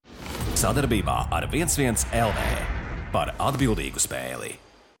Sadarbībā ar 11 LV par atbildīgu spēli.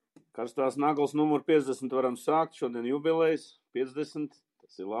 Karstās naglas numur 50 varam sākt. Šodien jubilejas 50.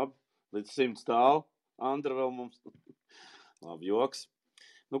 Tas ir labi. Līdz 100 tālu. Andra vēl mums. Labi, joks.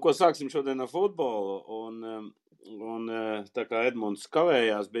 Ko sāksim šodien ar futbolu. Un tā kā Edmunds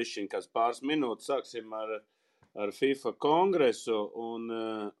kavējās bišķiņ, kāds pāris minūtes, sāksim ar FIFA kongresu.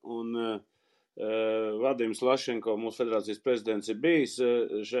 Un Vadims Lašenko, mūsu federācijas prezidents, ir bijis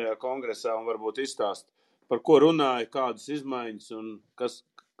šajā kongresā un varbūt izstāst, par ko runāja, kādas izmaiņas un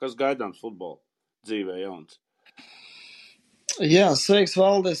kas gaidāms futbola dzīvē jauns. Jā, sveiks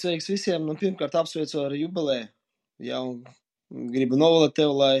Valde, sveiks visiem. Pirmkārt apsveicu ar jubileju. Jā, gribu novēlēt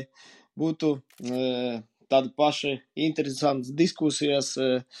tev, lai būtu tāda paša interesantas diskusijas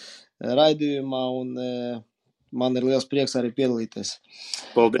raidījumā, un man ir liels prieks arī piedalīties.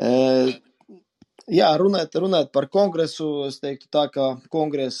 Paldies. Jā, runāt par kongresu, es teiktu tā, ka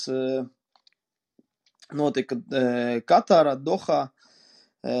kongress notika Katārā, Dohā,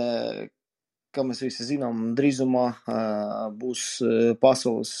 kā mēs visi zinām, drīzumā būs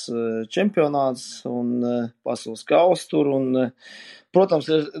pasaules čempionāts un pasaules kauss tur. Un, protams,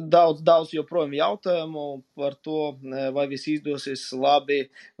 ir daudz joprojām jautājumu par to, vai viss izdosies labi,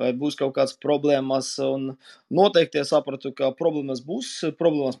 vai būs kaut kādas problēmas. Un noteikti es sapratu, ka problēmas būs.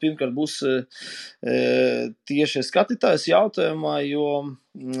 Problēmas pirmkārt būs tieši skatītājs jautājumā, jo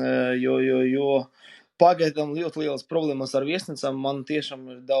pagaidām ļoti lielas problēmas ar viesnīcām. Man tiešām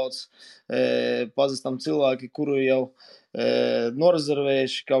ir daudz pazīstam cilvēki, kuri jau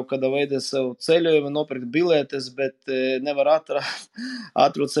norezervējuši kaut kādā veidā savu ceļojumu, nopirkt biletes, bet nevar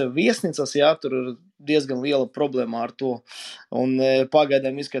atrūt sev viesnīcas. Jā, tur ir diezgan liela problēma ar to. Un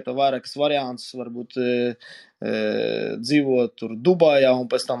pagaidām izskata vairākas variantus, varbūt dzīvot tur Dubajā un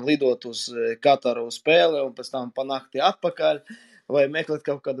pēc tam lidot uz Kataru spēli un pēc tam pa nakti atpakaļ. Vai meklēt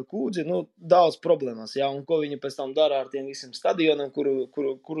kaut kādu kūdzi, daudz problēmas, jā, un ko viņi pēc tam dara ar tiem visiem stadioniem,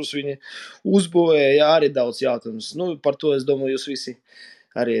 kurus viņi uzbūvēja, jā, arī daudz jautājums. Par to, es domāju, jūs visi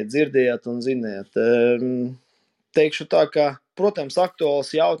arī dzirdējāt un zinējāt. Teikšu tā, ka, protams,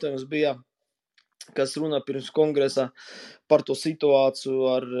 aktuāls jautājums bija, kas runā pirms kongresa par to situāciju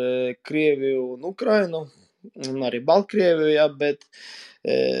ar Krieviju un Ukrainu, un arī Baltkrieviju, jā, bet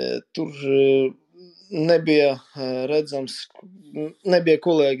tur nebija redzams, nebija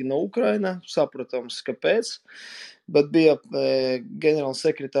kolēģi no Ukraina, saprotams, kāpēc, bet bija ģenerāls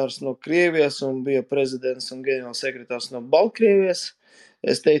sekretārs no Krievijas un bija prezidents un ģenerāls sekretārs no Baltkrievijas.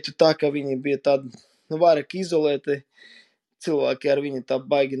 Es teiktu tā, ka viņi bija tādi, vairāk izolēti cilvēki, ar viņi tā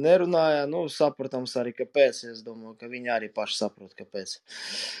baigi nerunāja, saprotams arī kāpēc, es domāju, ka viņi arī paši saprot, kāpēc.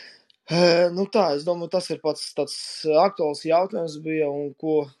 Es domāju, tas ir pats tāds aktuāls jautājums bija, un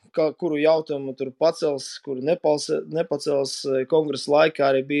kuru jautājumu tur pacels, kuru nepacels kongresa laikā,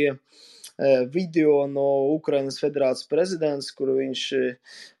 arī bija video no Ukrainas federācijas prezidents, kuru viņš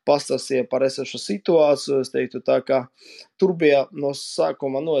pastāstīja par esošo situāciju. Es teiktu tā, ka tur bija no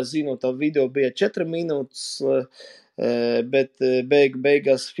sākuma, es zinu, tā video bija 4 minūtes, bet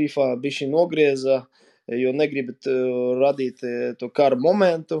beigās FIFA bišķi nogrieza, jo negribot radīt to kara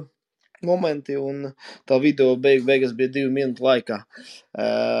momenti, un tā video beigās bija 2 minūtu laikā.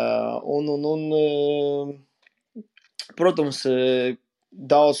 Protams,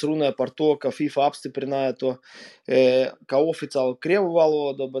 daudz runāja par to, ka FIFA apstiprināja to kā oficiālu krievu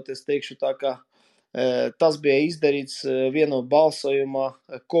valodu, bet es teikšu tā, ka tas bija izdarīts vieno balsojumā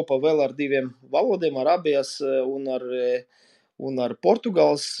kopā vēl ar 2 valodiem, ar abijas un ar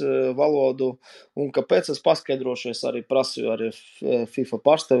portugāles valodu, un kāpēc es paskaidrošu, es arī prasīju arī FIFA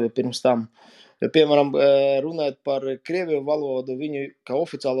pārstāvi pirms tam. Piemēram, runājot par Krieviju valodu, viņi kā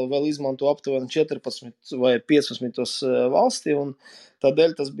oficiālo vēl izmanto aptuveni 14 vai 15 valstī, un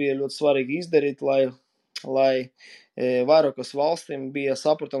tādēļ tas bija ļoti svarīgi izdarīt, lai vairākas valstīm bija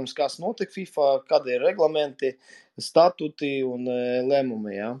saprotams, kas notiek FIFA, kādi ir reglamenti, statuti un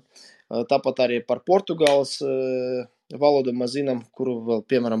lēmumi. Ja. Tāpat arī par Portugāles valodu mēs zinām, kuru vēl,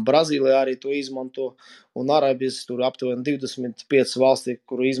 piemēram, Brazīlijā arī to izmanto, un Arābijas tur aptuveni 25 valstī,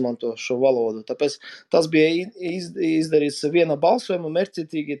 kuru izmanto šo valodu. Tāpēc tas bija izdarīts viena balsojuma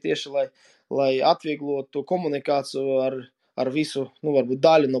mērķietīgi tieši, lai atvieglotu komunikāciju ar visu, varbūt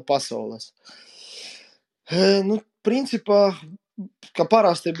daļu no pasaules. Principā, kā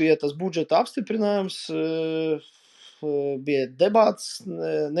parasti bija tas budžeta apstiprinājums, bija debāts,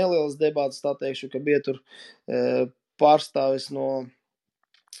 nelielas debāts, tā teikšu, ka bija tur pārstāvis no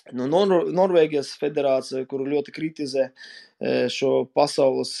Norvēģijas federācija, kuru ļoti kritizē šo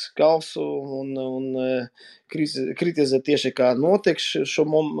pasaules kausu un kritizē tieši kā notiek šo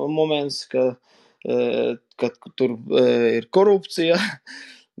moments, ka tur ir korupcija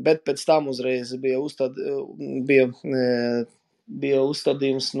bet pēc tam uzreiz bija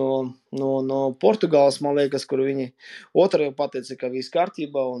uzstādījums no Portugāles, man liekas, kur viņi otrajā pateica, ka viss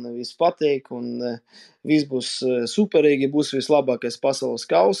kārtībā un viss patīk un viss būs superīgi, būs vislabākais pasaules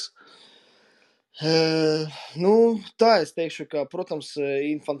kauss. Tā es teikšu, ka, protams,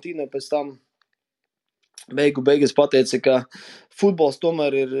 Infantino pēc tam beigas pateica, ka futbols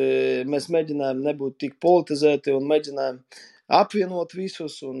tomēr ir, mēs mēģinājām nebūt tik politizēti un mēģinājām apvienot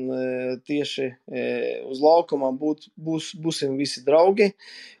visus un tieši uz laukumā būsim visi draugi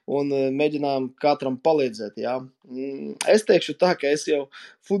un mēģinājām katram palīdzēt, jā. Es teikšu tā, ka es jau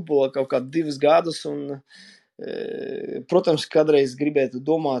futbolā kaut kādu 2 gadus un protams, kādreiz gribētu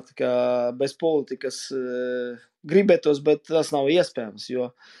domāt, ka bez politikas gribētos, bet tas nav iespējams, jo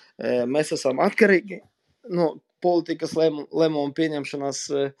mēs esam atkarīgi no politikas lēmumu pieņemšanas.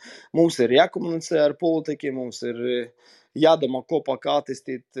 Mums ir jākomunicē ar politiķiem, mums ir jādomā kopā, kā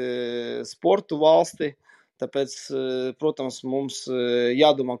attīstīt sportu valsti. Tāpēc, protams, mums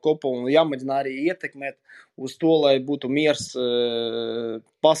jādomā kopā un jāmēģina arī ietekmēt uz to, lai būtu miers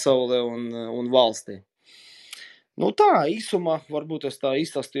pasaulē un valstī. Tā, īsumā, varbūt es tā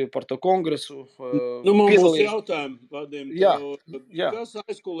izstāstīju par to kongresu. Man būs jautājumi, Vadim, Jā. Kas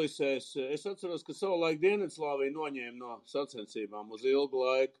aizkulisēs? Es atceros, ka savulaik Dienvidslāvija noņēma no sacensībām uz ilgu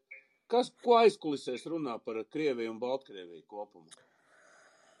laiku. Ko aizkulisēs runā par Krieviju un Baltkrieviju kopumā?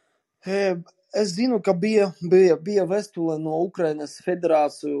 Es zinu, ka bija vēstule no Ukrainas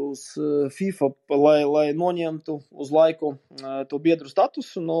federāciju uz FIFA, lai noņemtu uz laiku to biedru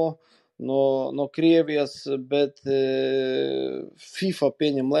statusu no Krievijas, bet FIFA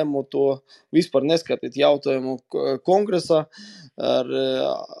pieņem lēmumu to vispār neskatīt jautājumu kongresā ar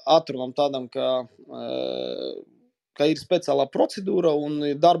atrunām tādam, ka ir speciālā procedūra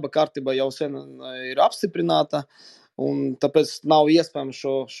un darba kārtība jau sen ir apstiprināta, un tāpēc nav iespējams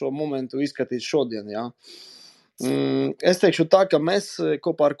šo momentu izskatīt šodien, jā. Es teikšu tā, ka mēs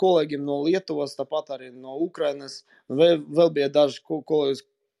kopā ar kolēģiem no Lietuvas, tāpat arī no Ukrainas, vēl bija daži kolēģis,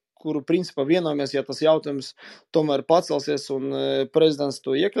 kuru principā vienojamies, ja tas jautājums tomēr pacelsies un prezidents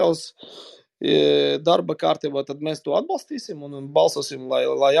to iekļaus darba kārtībā, tad mēs to atbalstīsim un balsosim,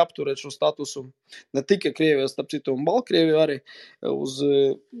 lai apturētu šo statusu. Ne tikai Krievijas, starp citu, un Baltkrieviju arī uz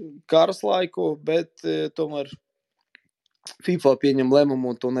karas laiku, bet tomēr FIFA pieņem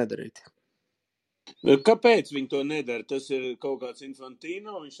lēmumu to nedarīt. Kāpēc viņi to nedara? Tas ir kaut kāds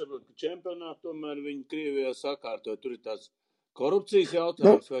Infantino, viņš saprot, ka čempionātu tomēr viņi Krievijā sakārto. Tur ir tāds korupcijas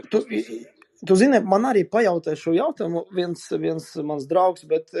jautājums? Tu zini, man arī pajautāja šo jautājumu viens mans draugs,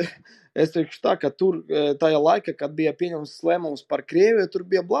 bet es teikšu tā, ka tur tajā laikā, kad bija pieņemts lēmums par Krieviju, tur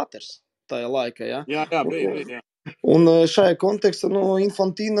bija Blaters tajā laikā, jā? Jā, bija. Un šajā kontekstā,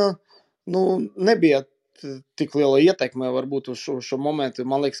 Infantino, nebija tik liela ietekme varbūt uz šo momentu.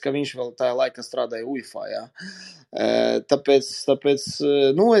 Man liekas, ka viņš vēl tajā laikā strādāja UEFA, jā. Tāpēc,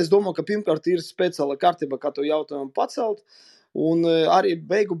 es domāju, ka pirmkārt ir speciāla kārtība, kā to jautājumu pacelt, un arī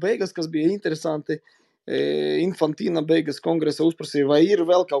beigas, kas bija interesanti, Infantino beigas kongresa uzprasīja, vai ir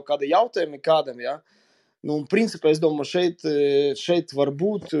vēl kaut kādi jautājumi kādam, jā. Principā, es domāju, šeit var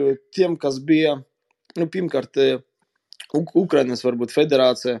būt tiem, kas bija, pirmkārt, Ukrainas varbūt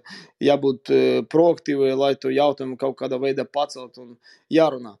federācija jābūt proaktīvai, lai to jautājumu kaut kādā veidā pacelt un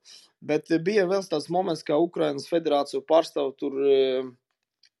jārunā. Bet bija vēl tāds moments, ka Ukrainas federāciju pārstāv tur,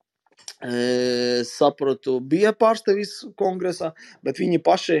 saprotu, bija pārstāvis kongresā, bet viņi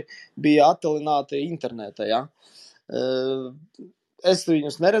paši bija attālināti internetā, jā. Es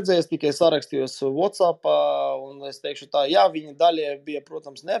viņus neredzēju, tikai sarakstījos WhatsAppā, un es teikšu tā, jā, viņi daļai bija,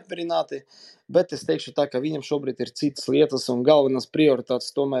 protams, neapmierināti, bet es teikšu tā, ka viņam šobrīd ir citas lietas, un galvenās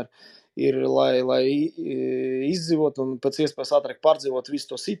prioritātes tomēr ir, lai izdzīvot un pēc iespējas ātrāk pārdzīvot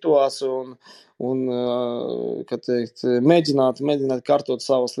visu to situāciju un kad teikt, mēģināt kārtot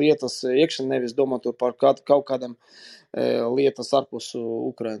savas lietas iekšā, nevis domāt par kaut kādam lietas ārpus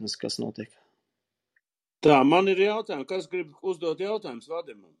Ukrainas, kas notiek. Tā, man ir jautājumi. Kas grib uzdot jautājumus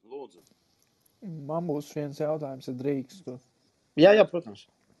Vadimam? Lūdzu. Man būs viens jautājums, ja drīkstu. Jā, protams.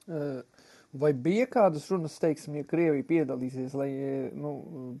 Vai bija kādas runas, teiksim, ja Krievija piedalīsies, lai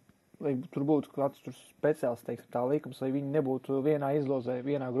tur būtu kāds tur speciāls, teiksim, tā likums, lai viņi nebūtu vienā izlozē,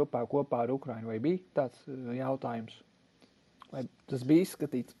 vienā grupā kopā ar Ukrainu? Vai bija tāds jautājums? Vai tas bija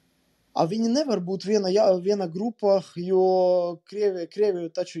izskatīts? Viņi nevar būt viena grupa, jo Krieviju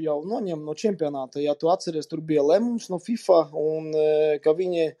taču jau noņem no čempionāta. Ja tu atceries, tur bija lēmums no FIFA, un ka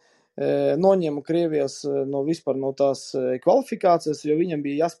viņi noņem Krievijas no tās kvalifikācijas, jo viņam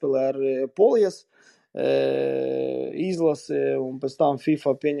bija jāspēlē ar Polijas izlase un pēc tam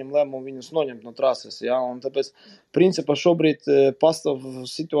FIFA pieņem lēmumu viņus noņemt no trases. Ja? Un tāpēc, principā, šobrīd pastāv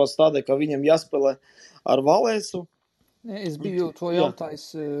situācija tāda, ka viņam jāspēlē ar Valēsu. Es biju to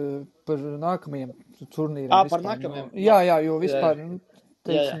jautājis par nākamajiem turnīriem. Par nākamajiem? Jā, jo vispār,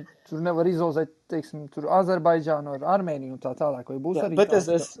 teiksim, tur nevar izolzēt, teiksim, tur Azerbaidžānu ar Armēniju un tā tālāk, vai būs arī bet es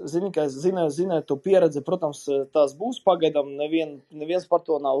zinu, tu pieredzi, protams, tās būs pagaidām, neviens par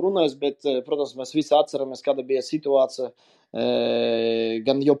to nav runājis, bet, protams, mēs visi atceramies, kāda bija situācija,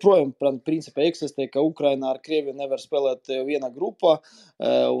 gan joprojām, principā, eksistē, ka Ukraina ar Krieviju nevar spēlēt viena grupā,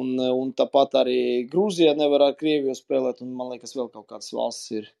 un tāpat arī Grūzija nevar ar Krieviju spēlēt, un man liekas, vēl kaut kādas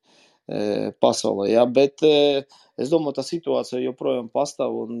valstis ir pasaulē, ja? Bet es domāju, tā situācija joprojām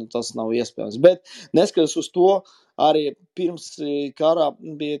pastāv un tas nav iespējams. Bet neskatoties uz to, arī pirms karā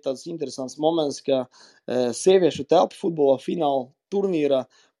bija tāds interesants moments, ka sieviešu telpu futbola fināla turnīra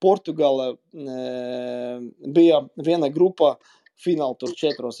Portugāla bija viena grupa fināla tur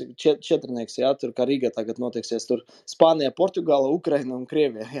četrnieks, ja? Tur kā Rīgā tagad notieksies, tur Spānija, Portugāla, Ukraina un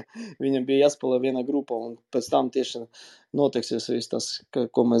Krievija. Ja? Viņam bija jāspēlē viena grupa un pēc tam tieši notieksies viss tas,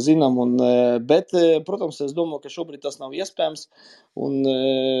 ko mēs zinām. Bet, protams, es domāju, ka šobrīd tas nav iespējams un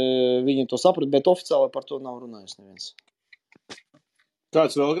viņi to saprat, bet oficiāli par to nav runājis neviens.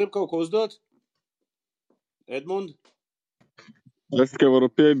 Kāds vēl grib kaut ko uzdot? Edmund? Es tikai varu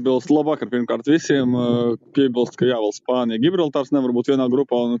piebilst labāk ar pirmkārt visiem, piebilst, ka jā, vēl Spānija, Gibraltārs nevar būt vienā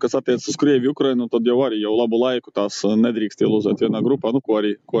grupā, un kas attiec uz Krieviju, Ukrainu, tad jau arī jau labu laiku tās nedrīkst ielūzēt vienā grupā, ko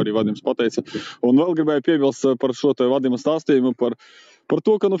arī Vadims pateica. Un vēl gribēju piebilst par šo te Vadima stāstījumu par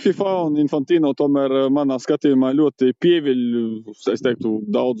to, ka FIFA un Infantino tomēr manā skatījumā ļoti pieviļ, es teiktu,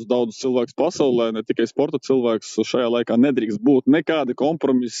 daudz cilvēks pasaulē, ne tikai sporta cilvēks. Šajā laikā nedrīkst būt nekādi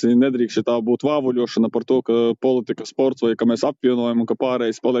kompromisi, nedrīkst tā būt vāvuļošana par to, ka politika, sports vai ka mēs apvienojam un ka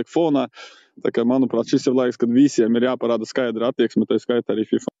pārējais paliek fonā. Tā kā, manuprāt, šis ir laiks, kad visiem ir jāparāda skaidra attieksme, tā skaitā arī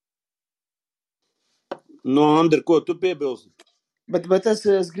FIFA. Andri, ko tu piebilsti? Bet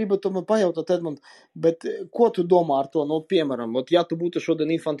es gribu tomēr pajautāt, Edmund, bet ko tu domā ar to, piemēram, ja tu būtu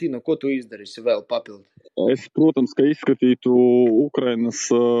šodien Infantino, ko tu izdarīsi vēl papildu? Es, protams, ka izskatītu Ukrainas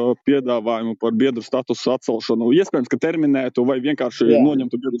piedāvājumu par biedru statusu atcelšanu. Iespējams, ka terminētu vai vienkārši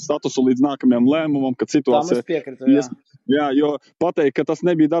noņemtu biedru statusu līdz nākamajam lēmumam, kad situācija... Tam es piekrītu, Jā, jo pateikt, ka tas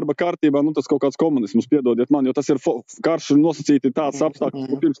nebija darba kārtībā, tas kaut kāds komunisms, piedodiet man, jo tas ir karš nosacīti tāds apstākļus,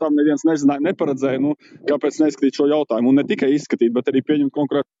 ko pirms tam neviens nezināja, neparedzēja, kāpēc neizskatīt šo jautājumu. Un ne tikai izskatīt, bet arī pieņemt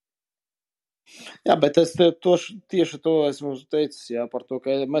konkrētu. Jā, bet es tieši to esmu teicis, jā, par to,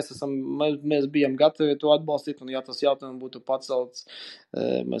 ka mēs bijām gatavi to atbalstīt, un ja tas jautājums būtu pacelts,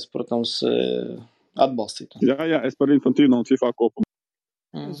 mēs, protams, atbalstītu. Jā, es par Infantino un FIFA kopumā.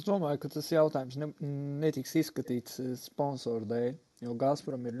 Es domāju, ka tas jautājums netiks izskatīts sponsoru dēļ, jo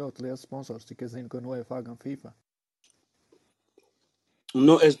Gazprom ir ļoti liels sponsors, tik es zinu, ka no UEFA gan FIFA.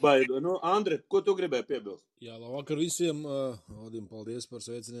 Es baidu. Andri, ko tu gribēji piebilst? Jā, labvakar visiem. Vadim, paldies par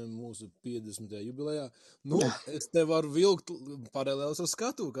sveicieniem mūsu 50. jubilejā. Es te varu vilkt paralēlis ar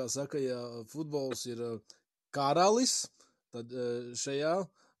skatu, kā saka, ja futbols ir karalis, tad šajā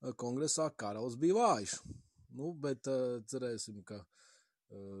kongresā karalis bija vājš. Bet cerēsim, ka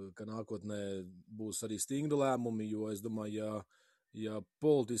nākotnē būs arī stingri lēmumi, jo es domāju, ja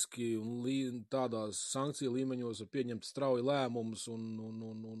politiski un tādās sankciju līmeņos var pieņemt strauji lēmumus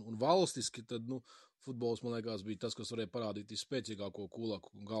un valstiski, tad, futbols, man liekas, bija tas, kas varēja parādīt spēcīgāko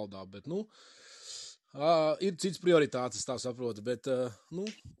kulaku galdā, bet, ir cits prioritātes, tā saprotu, bet,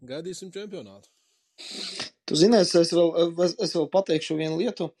 gaidīsim čempionātu. Tu zini, es vēl pateikšu vienu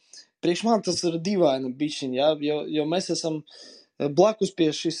lietu. Priekš man tas ir dīvaini bišķiņ, ja? Jo mēs esam blakus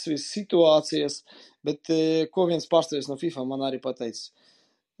pie šīs situācijas, bet ko viens pārstāvis no FIFA man arī pateicis.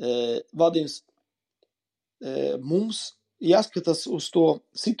 Vadims, mums jāskatās uz to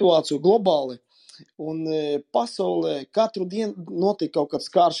situāciju globāli, un pasaulē katru dienu notiek kaut kāds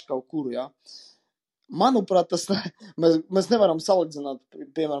karš kaut kur, ja. Manuprāt, mēs nevaram salīdzināt,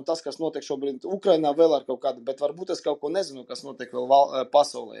 piemēram, tas, kas notiek šobrīd Ukrainā vēl ar kaut kādu, bet varbūt es kaut ko nezinu, kas notiek vēl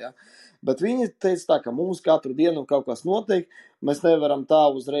pasaulē, ja. Bet viņi teica tā, ka mums katru dienu kaut kas notiek, mēs nevaram tā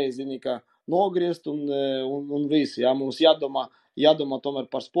uzreiz, kā nogriezt un visu, ja. Mums jādomā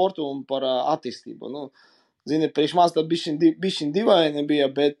tomēr par sportu un par attīstību. Priekš mās tā bišķiņ divaini bija,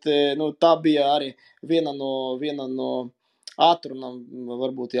 bet tā bija arī viena no atrunām,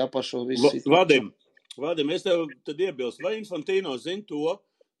 varbūt, ja, par šo visu situāciju. Vadim, es tev tad iebilstu, vai Infantino zina to,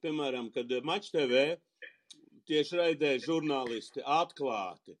 piemēram, kad Mač TV tieši raidēja žurnālisti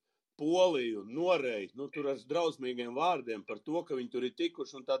atklāti Poliju, Noreju, tur ar drausmīgiem vārdiem par to, ka viņi tur ir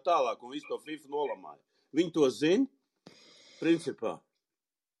tikuši un tā tālāk, un visu to FIFA nolamāja. Viņi to zina, principā?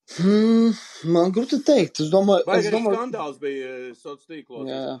 Man grūti teikt. Es domāju, Baigais skandāls bija soc tīklos.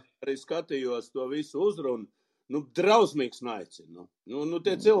 jā. Arī skatījos to visu uzrunu. Nu, drausmīgs naici. Nu,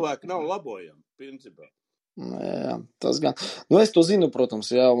 tie cilvēki nav labojami, principā. Jā, tas gan. Nu, es to zinu,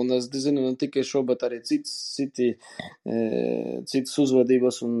 protams, jā, un es zinu ne tikai šo, bet arī citas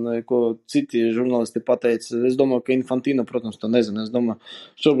uzvedības, un ko citi žurnālisti pateica. Es domāju, ka Infantino, protams, to nezinu. Es domāju,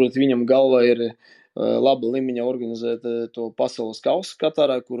 šobrīd viņam galvā ir laba līmeņa organizēt to pasaules kausu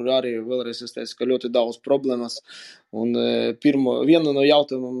Katarā, kur arī vēlreiz es teicu, ka ļoti daudz problēmas. Un vienu no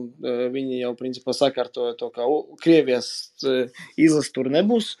jautājumiem viņi jau principā sakārtoja to, ka Krievijas izlases tur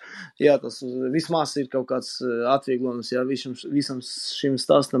nebūs. Jā, tas vismaz ir kaut kāds atvieglojums, jā, visam šim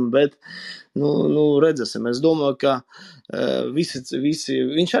stāstam, bet, redzēsim. Es domāju, ka visi,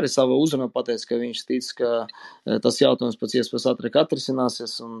 viņš arī savā uzrunā pateica, ka viņš tic, ka tas jautājums pēc iespējas ātrāk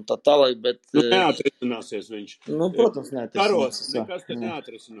atrisināsies un tā tālāk, bet... Neatrisināsies viņš. Protams, neatrisināsies. Karos nekas te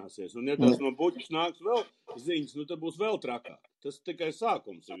neatrisināsies. Un ja tas no buķis nāks vēl ziņas, tad būs vēl trakāk. Tas tikai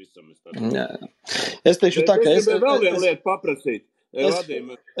sākums visam. Jā. Es teikšu tā, ka es gribēju vēl vienu lietu paprasīt.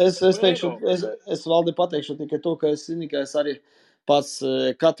 Es Valdi pateikšu tikai to, ka es arī pats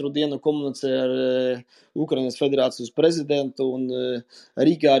katru dienu komunicēju ar Ukrainas federācijas prezidentu un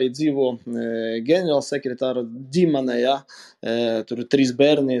Rīgā arī dzīvo ģenerālsekretāra ģimene, ja? Tur ir 3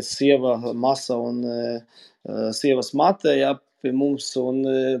 bērni, sieva, masa un sievas mate, ja? Pie mums, un,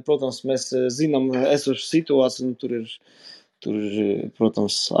 protams, mēs zinām esošu situāciju, un tur ir,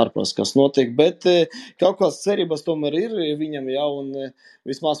 protams, ārprās, kas notiek, bet kaut kāds cerības tomēr ir viņam, jā, un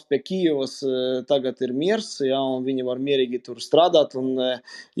vismaz pie Kijevas tagad ir miers, jā, un viņi var mierīgi tur strādāt, un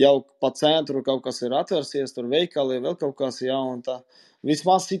jau pa centru kaut kas ir atvērsies, tur veikali, vēl kaut kas, jā, un tā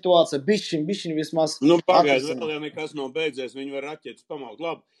vismaz situācija, bišķiņ vismaz pagaid, vēl jau nekas nav beidzies, viņi var raķetes pamaukt,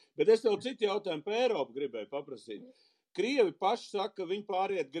 labi, bet es tev citu jautājumu par Eiropu gribēju paprasīt. Krievi paši saka, ka viņi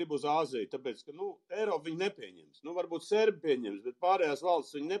pāriet grib uz Āziju, tāpēc, ka, Eiropa viņi nepieņems. Varbūt Serbi pieņems, bet pārējās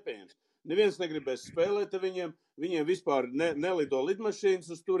valsts viņi nepieņems. Neviens negribēs spēlēt ar viņiem vispār nelido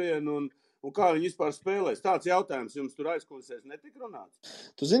lidmašīnas uz turienu, un kā viņi vispār spēlēs. Tāds jautājums jums tur aizkulisēs netika runāts?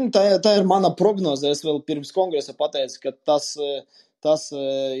 Tu zini, tā ir mana prognoze. Es vēl pirms kongresa pateicu, ka tas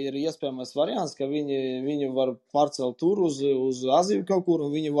ir iespējamais variants, ka viņi var pārcelt tur uz Aziju kaut kur,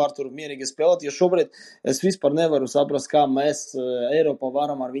 un viņi var tur mierīgi spēlēt, jo šobrīd es vispār nevaru saprast, kā mēs Eiropā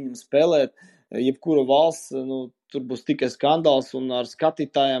varam ar viņiem spēlēt. Jebkura valsts, tur būs tikai skandāls, un ar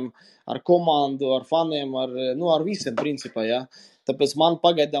skatītājiem, ar komandu, ar faniem, ar visiem principā, jā. Tāpēc man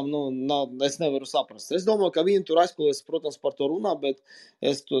pagaidām, es nevaru saprast. Es domāju, ka viņi tur aizkulies, protams, par to runā, bet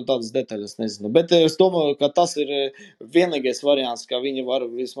es tādas detaļas nezinu. Bet es domāju, ka tas ir vienīgais variants, ka viņi var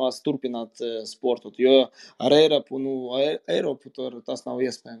vismaz turpināt sportot, jo ar Eiropu tur tas nav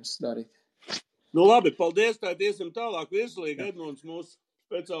iespējams darīt. Labi, paldies, tātad iesim tālāk virslīgi. Edmunds, mūsu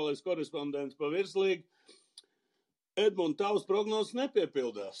speciālais korespondents pa virslīgi. Edmund, tavs prognozes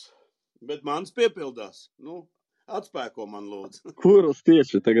nepiepildās, bet mans piepildās. Atspēko man lūdzu. Kurus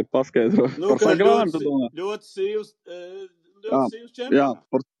tieši tagad paskaidro? Par Sagrānu, tu domā? Ļoti sīvs čempionā. Jā,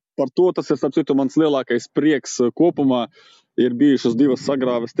 par to tas ir, starp citu, mans lielākais prieks kopumā. Ir bijušas 2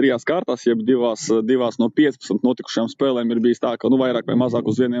 sagrāves 3 kārtās, jeb 2 no 15 notikušajām spēlēm ir bijis tā, ka vairāk vai mazāk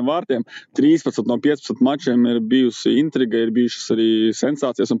uz 1 vārtiem. 13 no 15 mačiem ir bijusi intriga, ir bijušas arī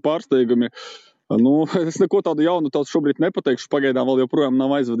sensācijas un pārsteigumi. Es neko tādu jaunu šobrīd nepateikšu. Pagaidām vēl joprojām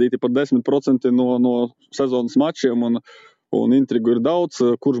nav aizvadīti par 10% no sezonas mačiem, un intrigu ir daudz.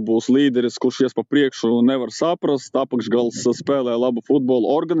 Kurš būs līderis, kurš ies pa priekšu, nevar saprast. Apakšgals spēlē labu futbolu,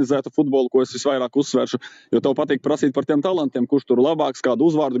 organizētu futbolu, ko es visvairāk uzsvēršu, jo tev patīk prasīt par tiem talantiem, kurš tur labāks, kādu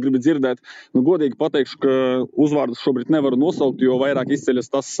uzvārdu gribi dzirdēt. Godīgi pateikšu, ka uzvārdus šobrīd nevaru nosaukt, jo vairāk izceļas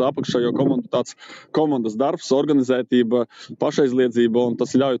tas apakšējo komandu tāds komandas darbs, organizētība, pašaizliedzība, un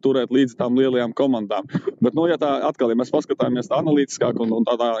tas ļauj turēt līdzi tām lielajām komandām. Bet, ja tā atkal, ja mēs paskatāmies tā analītiskāk un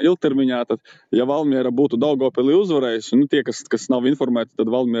tādā ilgtermiņā, tad, ja Valmiera būtu Daugavpilī uzvarējusi, tie, kas nav informēti, tad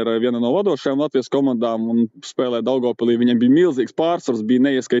Valmiera ir viena no vadošajām Latvijas komandām un spēlē Daugavpilī. Viņiem bija milzīgs pārsvars, bija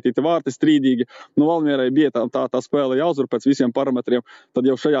neieskaitīti vārti strīdīgi. Valmierai bija tā spēle jāuzvar pēc visiem parametriem. Tad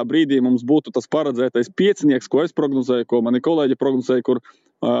jau šajā brīdī mums būtu tas paredzētais piecinieks, ko es prognozēju, ko mani kolēģi prognozēja, kur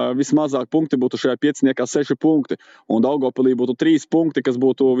vismazāk punkti būtu šajā pieciniekā 6 punkti. Un Daugavpilī būtu 3 punkti, kas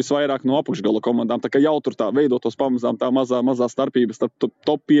būtu visvairāk no apakšgala komandām. Tā kā jau tur tā veidotos pamazām tā mazā starpības starp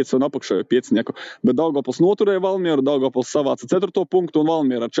top 5 un apakšējo piecinieku. Bet Daugavpils noturēja Valmieru, Daugavpils savāca 4. punktu un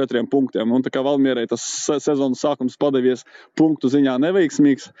Valmiera ar 4 punktiem. Un tā kā Valmierai tas sezonas sākums padevies punktu ziņā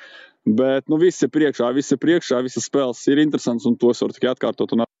neveiksmīgs. Bet viss ir priekšā, visas spēles ir interesants un tos var tikai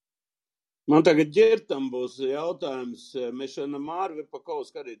atkārtot. Man tagad ģirtam būs jautājums. Mēs šodien Mārvi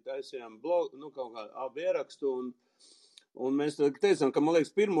Pakovs arī taisījām blogu, kaut kā ierakstu, Un mēs teicām, ka, man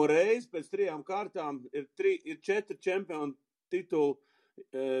liekas, pirmo reizi pēc 3 kārtām ir 4 čempionu titulu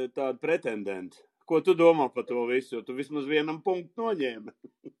tādi pretendenti. Ko tu domā par to visu? Jo tu vismaz vienam punktu noņēmi.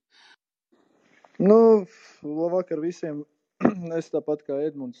 Nu, labvakar visiem. Es tāpat kā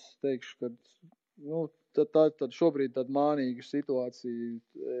Edmunds teikšu, ka tad šobrīd tāda mānīga situācija,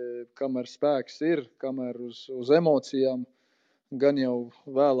 kamēr spēks ir, kamēr uz emocijām, gan jau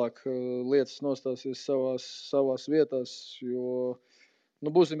vēlāk lietas nostāsies savās vietās, jo,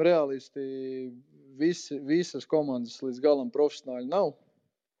 būsim realisti, visas komandas līdz galam profesionāļi nav.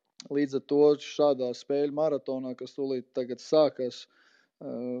 Līdz ar to šādā spēļu maratonā, kas tūlīt tagad sākās,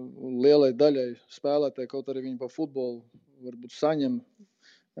 lielai daļai spēlētāji, kaut arī viņi pa futbolu varbūt saņem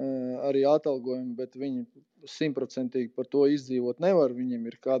arī atalgojumu, bet viņi 100% par to izdzīvot nevar. Viņiem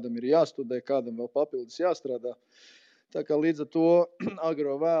kādam ir jāstudē, kādam vēl papildus jāstrādā. Tā kā līdz ar to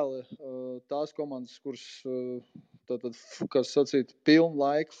agro vēli tās komandas, kuras, tātad, kas sacīt, pilnu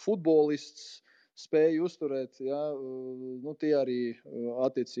laiku futbolists spēja uzturēt, tie arī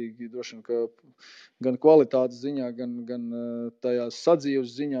attiecīgi droši vien, ka gan kvalitātes ziņā, gan tajās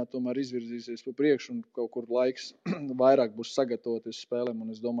sadzīves ziņā tomēr izvirzīsies pa priekšu un kaut kur laiks vairāk būs sagatavoti uz spēlēm,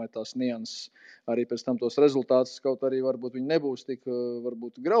 un es domāju, tās nianses arī pēc tam tos rezultātus, kaut arī varbūt viņi nebūs tik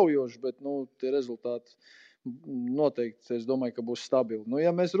varbūt graujoši, bet tie rezultāti noteikti, es domāju, ka būs stabili.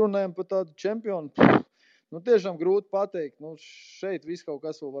 Ja mēs runājam par tādu čempionu, tiešām grūti pateikt. Šeit viss kaut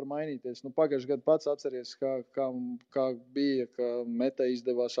kas vēl var mainīties. Pagājušajā gadā pats atceries, kā bija, ka Metai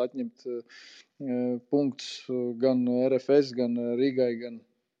izdevās atņemt punktus gan RFS, gan Rīgai, gan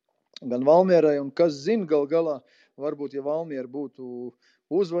Valmierai. Un kas zina gal galā, varbūt, ja Valmiera būtu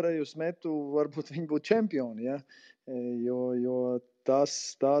uzvarējusi Metu, varbūt viņi būtu čempioni. Ja? Jo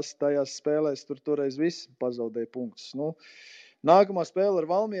tajās spēlēs toreiz visi pazaudēja punktus. Nākamā spēle ar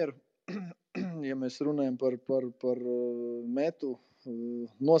Valmieru. Ja mēs runājam par Metu,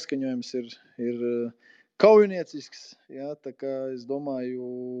 noskaņojums ir kaujiniecisks, tā kā es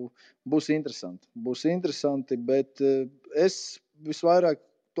domāju, būs interesanti, bet es visvairāk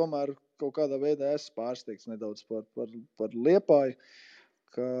tomēr kaut kādā veidā esmu pārsteigts nedaudz par Liepāju,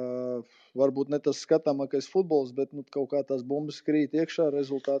 ka varbūt ne tas skatāmākais futbols, bet kaut kā tās bumbas krīt iekšā,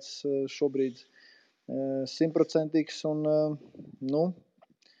 rezultāts šobrīd 100%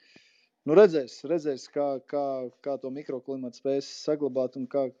 un redzēs, kā to mikroklimatu spēs saglabāt un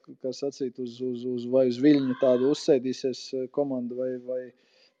kā sacīt, vai uz viļņa tādu uzsēdīsies komanda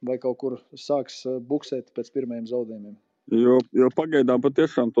vai kaut kur sāks buksēt pēc pirmajiem zaudējumiem. Jo pagaidām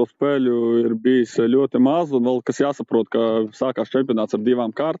patiešām to spēļu ir bijis ļoti maz, un vēl kas jāsaprot, ka sākās čempionāts ar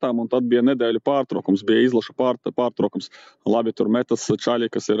 2 kārtām, un tad bija nedēļu pārtraukums, bija izlašu pārtraukums. Labi, tur metas čaļi,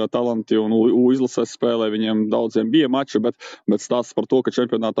 kas ir talanti un izlases spēlē, viņiem daudziem bija mači, bet stāsts par to, ka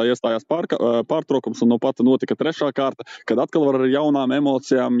čempionātā iestājās pārtraukums, un pat notika 3. kārta, kad atkal var ar jaunām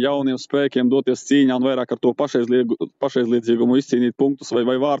emocijām, jauniem spēkiem doties cīņā un vairāk ar to pašaizliedzīgumu izcīnīt punktus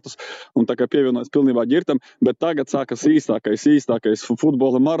vai vārtus, un tā kā pievienojas pilnībā ģirtam, bet tagad sākas īstākais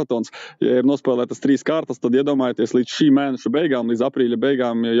futbola maratons. Ja ir nospēlētas 3 kārtas, tad iedomājieties līdz šī mēneša beigām, līdz aprīļa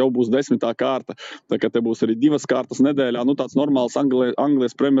beigām jau būs 10. kārta. Tā kā te būs arī 2 kārtas nedēļā, tāds normāls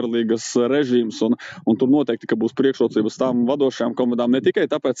Anglijas Premjerlīgas režīms, un tur noteikti, ka būs priekšrocības tām vadošajām komandām, ne tikai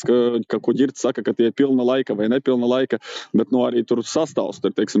tāpēc, ka ko Ģirts saka, ka tie ir pilna laika vai nepilna laika, bet arī tur sastāvs.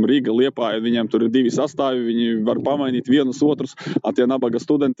 Tur, teiksim, Rīga, Liepāja, viņiem tur ir 2 sastāvi, viņi var pamainīt vienus otrus, tie nabaga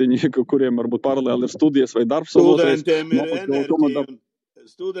studentiņi, kuriem varbūt paralēli ir studijas vai darbs. Studentiem ir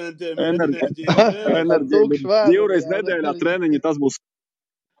enerģija. Divreiz nedēļā treniņi, tas būs.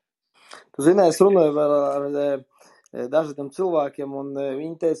 Tu zini, es runāju ar dažādiem cilvēkiem, un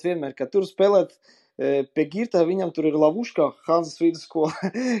viņi teica vienmēr, ka tur spēlēt pie Girta, viņam tur ir Lavuška, Hanzas vidusskola,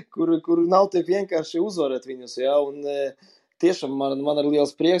 kur nav tik vienkārši uzvarēt viņus, un tiešām man ir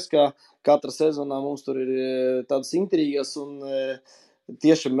liels prieks, ka katra sezonā mums tur ir tādas intrigas, un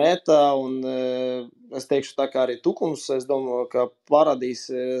tieši Metā, un es teikšu tā kā arī Tukums, es domāju, ka parādīs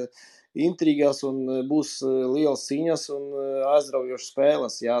intrigas un būs liels cīņas un aizraujošas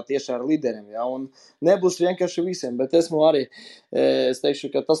spēles, tieši ar līderiem, un nebūs vienkārši visiem, bet esmu arī, es teikšu,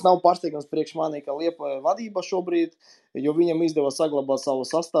 ka tas nav pārsteigums priekš manī, ka Liepa vadība šobrīd, jo viņam izdevās saglabāt savu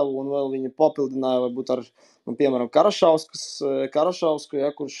sastāvu un vēl viņi papildināja varbūt ar, piemēram, Karašausku,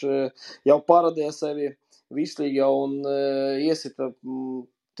 kurš jau parādīja sevi Vislīgā un iesita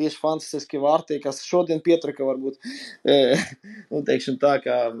tieši fantastiski vārtī, kas šodien pietraka varbūt, teikšam tā,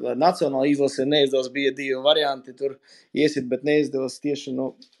 kā nacionāla izlase neizdevās, bija 2 varianti tur iesit, bet neizdevās tieši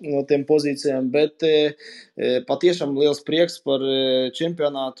no tiem pozīcijām, bet patiešām liels prieks par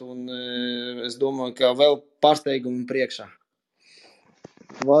čempionātu un es domāju, ka vēl pārsteigumi priekšā.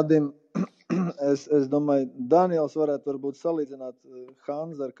 Vadim, Es domāju, Daniels varētu varbūt salīdzināt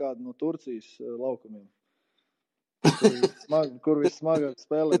Hanzu ar kādu no Turcijas laukumiem. Kur vissmagāk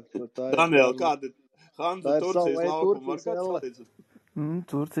spēlēt. Daniel, kāda Hanza tā ir Turcijas savu veidu laukuma var Turcijas kāds elle. salīdzināt?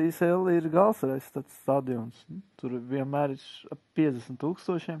 Turcijas elle ir Galsarēs tāds stadions. Tur vienmēr ir ap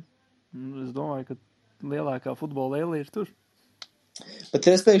 50,000. Es domāju, ka lielākā futbola elle ir tur. Bet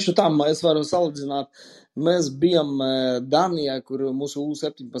es teikšu tā, es varu salīdzināt. Mēs bijām Danijā, kur mūsu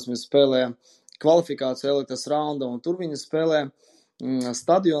U17 spēlē kvalifikāciju elites raunda, un tur viņi spēlē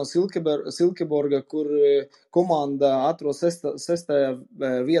stadionu Silkeborga, kur komanda atrodas 6.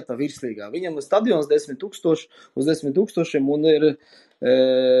 vietā virslīgā. Viņam ir stadions 10,000 uz 10,000 un ir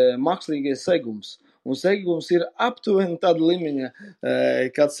mākslīgais segums. Un segums ir aptuveni tāda līmeņa,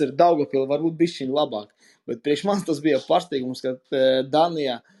 kāds ir Daugavpilī, varbūt bišķiņ labāk. Bet priekš man tas bija pārsteigums, ka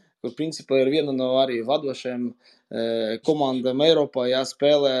Danijā, kur principā ir viena no arī vadošajām komandām Eiropā,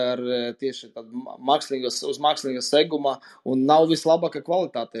 spēlē ar tieši tādu uz mākslīgas seguma un nav vislabākā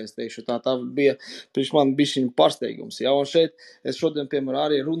kvalitāte, es teikšu tā. Tā bija priekš man bišķiņ pārsteigums. Ja? Un šeit es šodien, piemēram,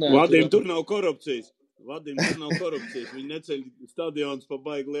 arī runāju. Vadim, tur nav korupcijas. Viņi neceļ stadions pa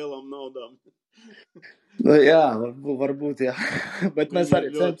baigi lielām naudām. Nu, jā, varbūt, jā. Bet mēs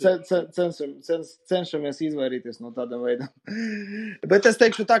arī cenšamies izvairīties no tādām veidām. Bet es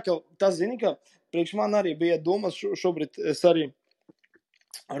teikšu tā, ka tas, zini, ka priekš man arī bija domas šobrīd, es arī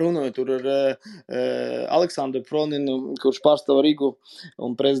runāju tur ar Aleksandru Proninu, kurš pārstāv Rīgu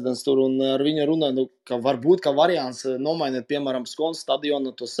un prezidents tur, un ar viņu runāju, ka varbūt kā variants nomainīt, piemēram, Skonas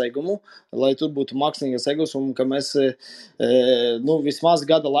stadionu to segumu, lai tur būtu mākslīgais segums, un ka mēs vismaz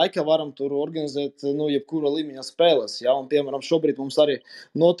gada laikā varam tur organizēt jebkura līmeņa spēles. Ja? Un, piemēram, šobrīd mums arī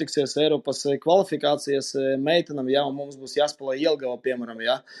notiksies Eiropas kvalifikācijas meitenam, ja? Un mums būs jāspēlē Jelgava, piemēram,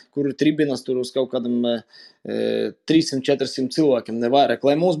 ja? Kur tribinas tur uz kaut kādam 300-400 cilvēkiem nevairāk,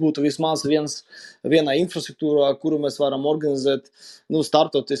 lai mums būtu vismaz viena infrastruktūra, kuru mēs varam organizēt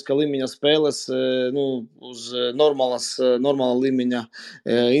startautiskā līmeņa spēles uz normāla līmeņa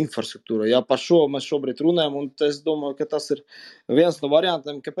infrastruktūra. Ja, par šo mēs šobrīd runājam, un es domāju, ka tas ir viens no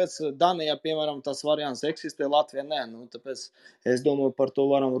variantiem, kāpēc Danijā, piemēram, tas variants eksistē, Latvijā nē. Tāpēc es domāju, par to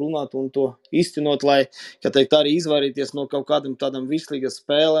varam runāt un to iztenot, lai, kā teikt, arī izvairīties no kaut kādam tādam vislīgas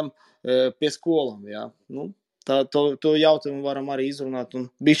spēlēm pie skolām, jā. To jautājumu varam arī izrunāt un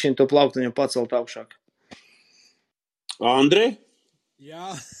bišķiņ to plauktiņu pacelt augšāk. Andri? Jā,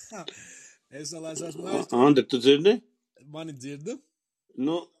 es vēl esmu aizstāvs. Andri, tu dzirdi? Mani dzirdu?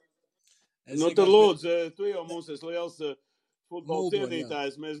 Tad lūdzu, tu jau mums esi liels futbola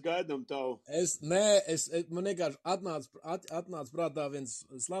cienītājs, mēs gaidām tavu. Man vienkārši atnāca prātā viens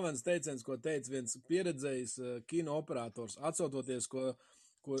slavens teiciens, ko teica viens pieredzējis kino operators, atsautoties, ko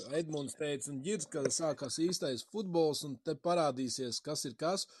Edmunds teica, un ģirds, ka sākās īstais futbols, un te parādīsies, kas ir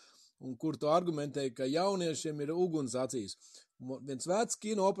kas, un kur to argumentēja, ka jauniešiem ir uguns acīs. Viens vecs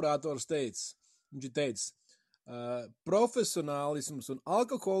kino operators viņš teica, profesionālisms un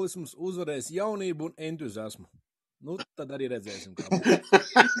alkoholisms uzvarēs jaunību un entuziasmu. Tad arī redzēsim, kā būs.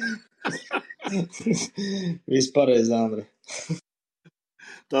 Viss pareizi, Andri.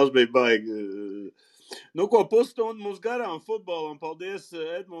 Tas bija baigi. Pusstundu mums garām futbolam. Paldies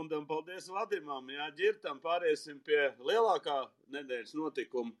Edmundam, paldies Vadimam. Jā, ģirtam pāriesim pie lielākā nedēļas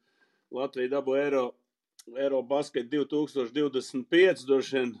notikuma. Latvija dabū Eirobasket 2025.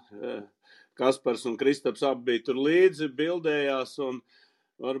 Drošien Kaspars un Kristaps abi bija tur līdzi, bildējās. Un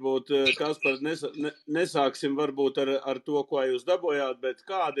varbūt, Kaspars, nesāksim varbūt ar to, ko jūs dabūjāt, bet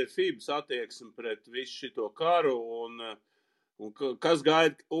kāda ir FIBA's attieksme pret visu šito karu un kas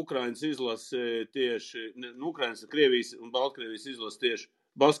gaida Ukrainas izlasi tieši, Ukrainas, Krievijas un Baltkrievijas izlasi tieši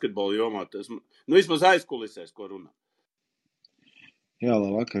basketbola jomā? Tas, vismaz aizkulisēs, ko runā. Jā,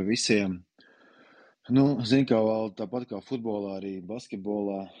 labvakar visiem. Zinu, kā vēl tāpat kā futbolā, arī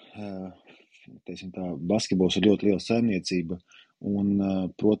basketbolā, basketbols ir ļoti liela saimniecība, un,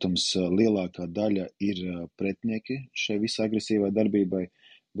 protams, lielākā daļa ir pretinieki šai visai agresīvai darbībai,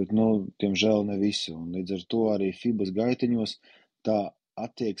 bet, tiemžēl ne visi, un līdz ar to arī FIBA's gaitiņos tā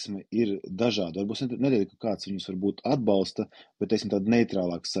attieksme ir dažāda. Varbūt nedēļ, ka kāds viņus varbūt atbalsta, bet, tāda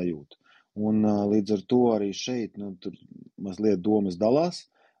neitrālāka sajūta. Un līdz ar to arī šeit, tur mazliet domas dalās,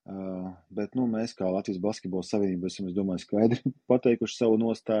 bet, mēs kā Latvijas Basketbola Savienība esam, es domāju, skaidri pateikuši savu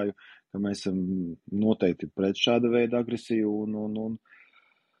nostāju, ka mēs esam noteikti pret šāda veida agresiju un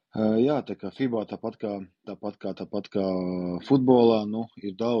jā, tā kā FIBA tāpat kā futbolā,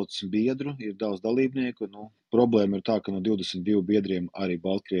 ir daudz biedru, ir daudz dalībnieku, problēma ir tā, ka no 22 biedriem arī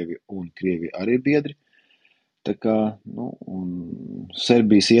Baltkrievi un Krievi arī ir biedri, tā kā, un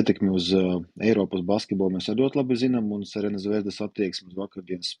Serbijas ietekmi uz Eiropas basketbolu mēs ļoti labi zinām, un Serenas Zvezdas attieksmi uz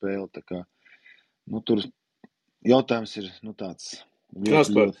vakardienas spēli, tā kā Nu, tur jautājums ir tāds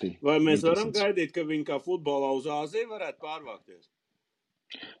Kaspar, ļoti vai mēs varam interesants. gaidīt, ka viņi kā futbolā uz Āziju varētu pārvākties?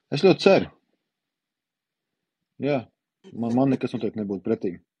 Es ļoti ceru. Jā, man nekas noteikti nebūtu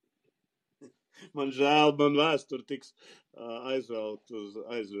pretī. Man žēl, man vēstur tiks aizvilkt Uz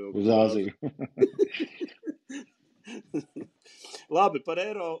Āziju. Labi, par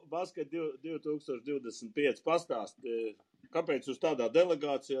Eirobasket 2025 pastāst. Kāpēc jūs tādā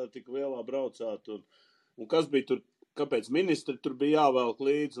delegācijā tik lielā braucāt un kas bija tur, kāpēc ministri tur bija jāvelk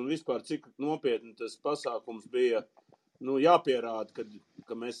līdzi un vispār cik nopietni tas pasākums bija, jāpierāda,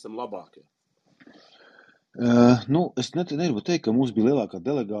 ka mēs esam labākie? Es negribu teikt, ka mums bija lielākā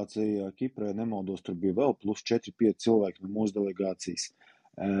delegācija. Kiprē, nemaldos, tur bija vēl plus 4-5 cilvēki no mūsu delegācijas.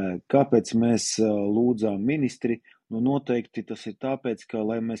 Kāpēc mēs lūdzām ministri? Noteikti tas ir tāpēc, ka,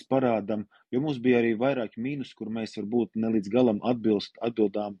 lai mēs parādām, jo mums bija arī vairāki mīnus, kur mēs varbūt ne līdz galam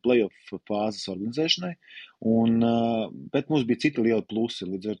atbildām playoff fāzes organizēšanai, bet mums bija citi lieli plusi.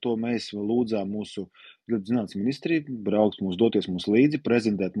 Līdz ar to mēs lūdzām mūsu zinātnes ministri braukt doties mums līdzi,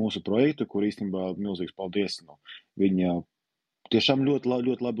 prezentēt mūsu projektu, kur īstenībā milzīgs paldies. Viņa tiešām ļoti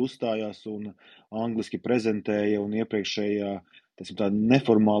labi uzstājās un angliski prezentēja un iepriekšējā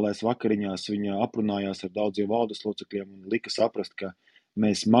neformālais vakariņās viņa aprunājās ar daudziem valdes locekļiem un lika saprast, ka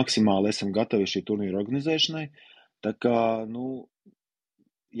mēs maksimāli esam gatavi šī turnīra organizēšanai. Tā kā,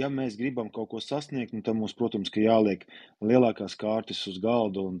 ja mēs gribam kaut ko sasniegt, tad mums, protams, ka jāliek lielākās kārtas uz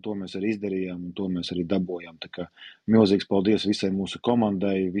galda, un to mēs arī izdarījām, un to mēs arī dabojām. Tā kā milzīgs paldies visai mūsu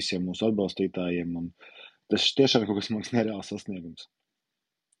komandai, visiem mūsu atbalstītājiem, un tas tiešām kaut kas mums nereāls sasniegums.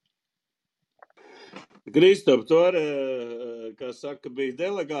 Kristop, tu arī, kā saka, bija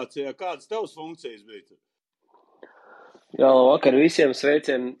delegācijā. Kādas tavas funkcijas bija? Jā, labvakar visiem,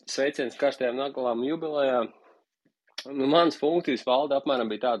 sveiciens karstajām naglām jubilejā. Manas funkcijas valde apmēram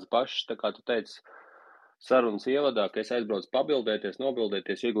bija tādas pašas, tā kā tu teici sarunas ievadā, ka es aizbraucu pabildēties,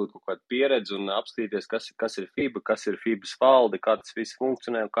 nobildēties, iegūt kaut kādu pieredzi un apstīties, kas ir FIBA, kas ir FIBAs valde, kā tas viss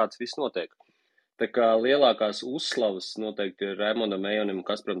funkcionē un kā tas viss notiek. Tā kā lielākās uzslavas noteikti ir Raimondam Ejonim un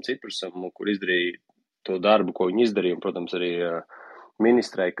Kasparam Ciprusam, kur izdarīja to darbu, ko viņi izdarīja, un, protams, arī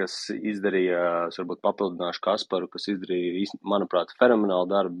ministrei, kas izdarīja, varbūt papildināšu Kasparu, kas izdarīja, manuprāt, fenomenālu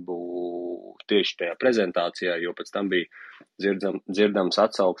darbu tieši tajā prezentācijā, jo pēc tam bija dzirdams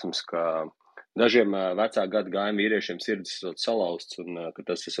atsauksmes, ka dažiem vecā gada gājuma vīriešiem sirds esot salauzts un ka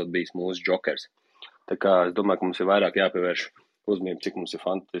tas esot bijis mūsu džokers. Tā kā es domāju, ka mums ir vairāk jāpievērš uzmanību, cik mums ir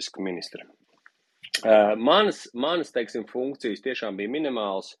fantastiski ministri. Manas, teiksim, funkcijas tiešām bija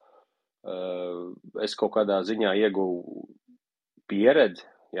minimāls. Es kaut kādā ziņā ieguvu pieredzi,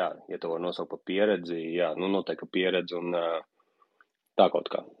 jā, ja to var nosaukt par pieredzi, jā, noteikti pieredzi un tā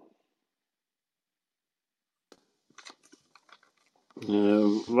kaut kā.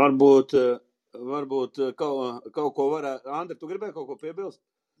 Varbūt kaut ko varētu... Andri, tu gribēji kaut ko piebilst?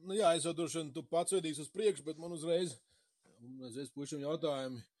 Jā, es jau droši vien tu pats vedīs uz priekšu, bet man uzreiz pušiem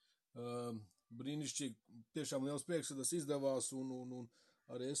jautājumi. Brīnišķīgi, tiešām liels prieks, ka tas izdevās un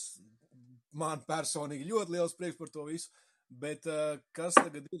arī man personīgi ļoti liels prieks par to visu, bet kas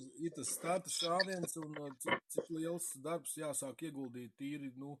tagad ir tas starta šāviens un cik liels darbs jāsāk ieguldīt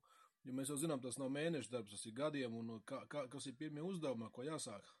tīri, jo mēs jau zinām, tas nav mēnešu darbs, tas ir gadiem, un kas ir pirmie uzdevumā, ko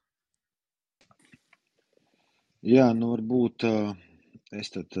jāsāk? Jā, varbūt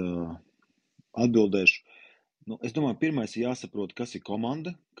es tad atbildēšu. Es domāju, pirmais ir jāsaprot, kas ir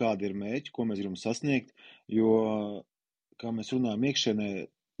komanda, kādi ir mērķi, ko mēs gribam sasniegt, jo, kā mēs runājam iekšienē,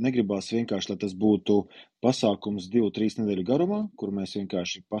 negribās vienkārši, lai tas būtu pasākums 2-3 nedēļu garumā, kur mēs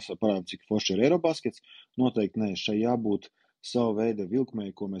vienkārši parādām, cik forši ir Eirobaskets. Noteikti ne, šai jābūt savu veidu vilkmei,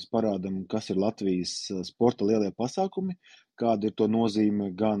 ko mēs parādam, kas ir Latvijas sporta lielie pasākumi, kāda ir to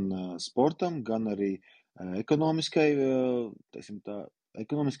nozīme gan sportam, gan arī ekonomiskai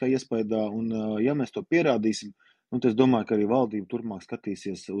iespējā. Un, ja mēs to pierādīsim, tad es domāju, ka arī valdība turpmāk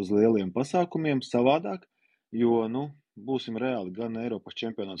skatīsies uz lieliem pasākumiem savādāk, jo, būsim reāli, gan Eiropas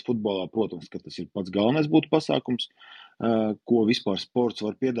čempionāts futbolā, protams, ka tas ir pats galvenais būtu pasākums, ko vispār sports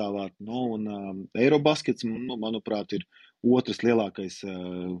var piedāvāt, un Eirobaskets, manuprāt, ir otrs lielākais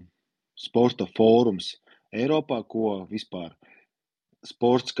sporta fórums Eiropā, ko vispār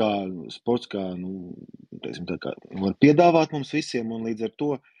sports kā var piedāvāt mums visiem, un līdz ar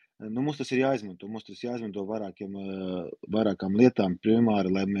to mums tas ir jāizmanto. Mums tas jāizmanto vairākām lietām primāri,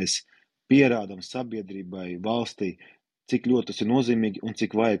 lai mēs pierādam sabiedrībai, valstī, cik ļoti tas ir nozīmīgi un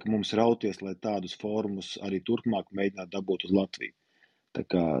cik vajag mums rauties, lai tādus fórumus arī turpmāk mēģinātu dabūt uz Latviju. Tā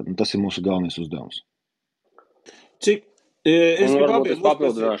kā tas ir mūsu galvenais uzdevums. Cik? Varbūt es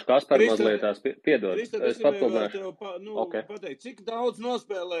papildināšu, kas par mazlietās piedod. Kristap, es gribēju pateikt, cik daudz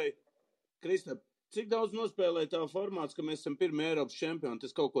nospēlēja, Kristap, cik daudz nospēlē tā formāts, ka mēs esam pirmie Eiropas čempioni?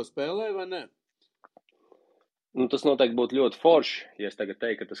 Tas kaut ko spēlē vai ne? Nu, tas noteikti būtu ļoti forši, ja es tagad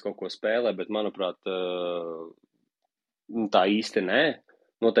teiktu, ka tas kaut ko spēlē, bet, manuprāt, tā īsti nē.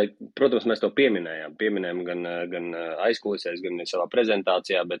 Noteikti, protams, mēs to pieminējām gan aizkulisēs, gan savā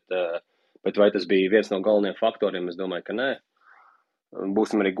prezentācijā, bet vai tas bija viens no galvenajiem faktoriem, es domāju, ka nē.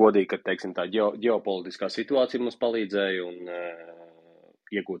 Būsim arī godīgi, ka, teiksim, tā ģeopolitiskā situācija mums palīdzēja un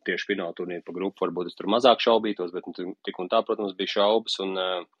iegūt tieši fināla turnīru pa grupu, varbūt es tur mazāk šaubītos, bet tik un tā, protams, bija šaubas. Un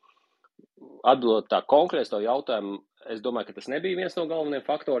atbildot tā konkrēti to jautājumu, es domāju, ka tas nebija viens no galvenajiem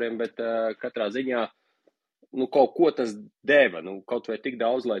faktoriem, bet katrā ziņā kaut ko tas deva, kaut vai tik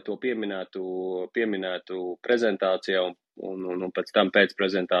daudz, lai to pieminētu prezentācijā un pēc tam pēc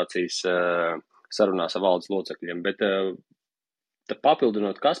prezentācijas sarunās ar valdes locekļiem. Bet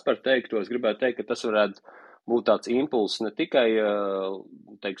papildinot Kasparu teikto, es gribētu teikt, ka tas varētu būt tāds impulss ne tikai,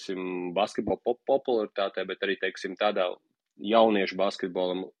 teiksim, basketbola popularitātei, bet arī, teiksim, tādā jauniešu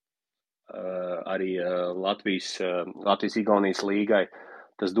basketbolam, arī Latvijas-Igaunijas līgai.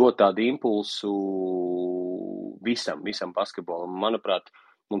 Tas dod tādu impulsu visam basketbolam. Manuprāt,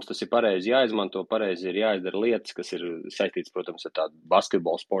 mums tas ir pareizi jāizmanto, pareizi ir jāizdara lietas, kas ir saistīts, protams, ar tādu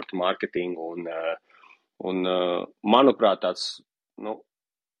basketbolu sportu mārketingu. Un manuprāt,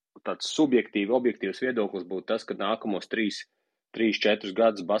 tāds subjektīvi, objektīvs viedoklis būtu tas, ka nākamos 3-4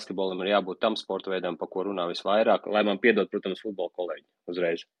 gadus basketbolam ir jābūt tam sporta veidam, pa ko runā visvairāk, lai man piedod, protams, futbola kolēģi.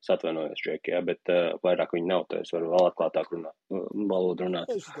 Uzreiz atvainojos, Džeki, bet vairāk viņi nav, to es varu vēl atklātāk valodu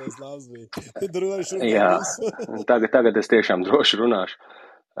runāt. Šitais labs bija. Jā, tagad es tiešām droši runāšu.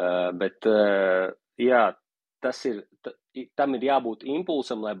 Bet, jā, tam ir jābūt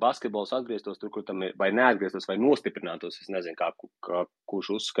impulsam, lai basketbols atgrieztos tur, kur tam ir, vai neatgrieztos, vai nostiprinātos. Es nezinu,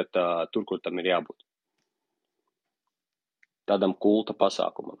 kurš uzskata tur, kur tam ir jābūt. Tādam kulta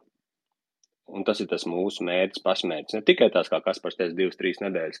pasākumam. Un tas ir tas mūsu mērķis, pašmērķis. Ne tikai tās, kā Kaspars teica, 2-3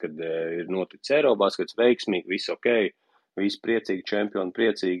 nedēļas, kad ir noticis Eirobaskets veiksmīgi, viss ok, visi priecīgi, čempioni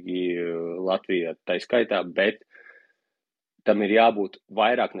priecīgi, Latvijā tai skaitā, bet tam ir jābūt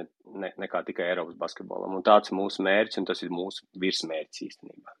vairāk nekā tikai Eiropas basketbolam. Un tāds ir mūsu mērķis, un tas ir mūsu virsmērķis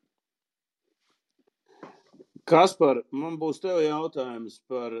īstenībā. Kaspar, man būs tev jautājums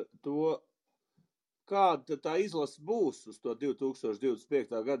par to, kāda tā izlase būs uz to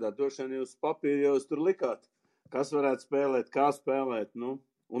 2025. gadā? Droši vien jūs papīri jau tur likāt, kas varētu spēlēt, kā spēlēt,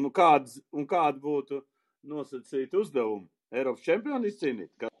 un kāda būtu nosacīta uzdevuma? Eiropas čempioni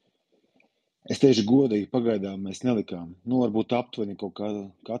izcīnīt? Es tieši godīgi pagaidām mēs nelikām. Varbūt aptuveni kaut kā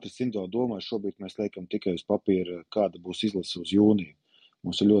katrs individuāli domā, šobrīd mēs liekam tikai uz papīra, kāda būs izlase uz jūniju.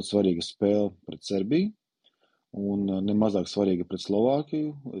 Mums ir ļoti svarīga spēle pret Serbiju. Un nemazāk svarīga pret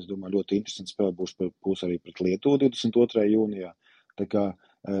Slovākiju. Es domāju, ļoti interesanti spēle būs arī pret Lietuvu 22. jūnijā. Tā kā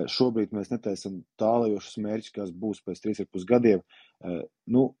šobrīd mēs netaisam tālajošus mērķus, kas būs pēc 3,5 gadiem.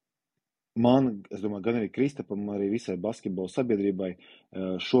 Man, es domāju, gan arī Kristapam, arī visai basketbola sabiedrībai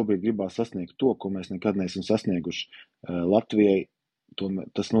šobrīd gribās sasniegt to, ko mēs nekad neesam sasnieguši Latvijai.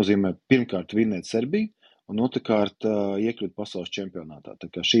 Tas nozīmē pirmkārt vinnēt Serbiju un otrkārt iekļūt pasaules čempionātā.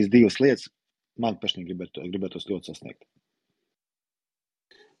 Tā kā šīs divas lietas man personīgi gribētos ļoti sasniegt.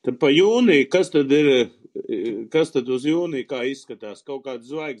 Tad pa jūniju, kas tad uz jūniju kā izskatās? Kaut kādas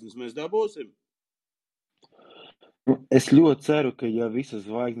zvaigznes mēs dabūsim? Es ļoti ceru, ka ja visas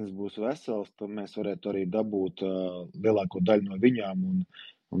zvaigznes būs veselas, tad mēs varētu arī dabūt lielāko daļu no viņām,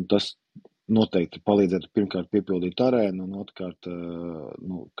 un tas noteikti palīdzētu pirmkārt piepildīt arēnu, un otrkārt,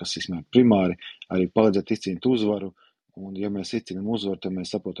 kas izmēr primāri, arī palīdzētu izcīnīt uzvaru. Un, ja mēs izcīnām uzvaru, tad mēs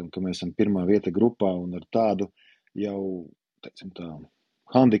saprotam, ka mēs esam pirmā vieta grupā, un ar tādu jau, teiksim tā,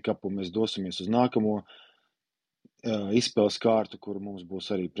 handikapu mēs dosimies uz nākamo izspēles kārtu, kur mums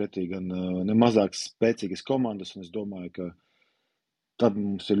būs arī pretī gan nemazāk spēcīgas komandas, un es domāju, ka tad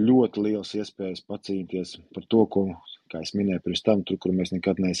mums ir ļoti liels iespējas pacīnīties par to, ko, kā es minēju pirms tam, tur, kur mēs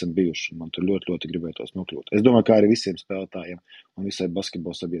nekad neesam bijuši. Man tur ļoti, ļoti gribētos nokļūt. Es domāju, kā arī visiem spēlētājiem un visai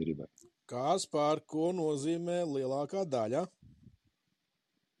basketbola sabiedrībai. Kaspar, ko nozīmē lielākā daļa?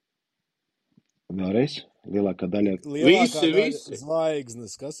 Vēlreiz, lielākā daļa. Visi.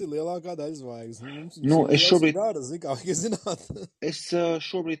 Zvaigznes. Kas ir lielākā daļa zvaigznes? Es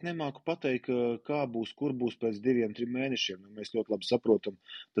šobrīd nemāku pateikt, kā būs, kur būs pēc 2-3 mēnešiem. Mēs ļoti labi saprotam.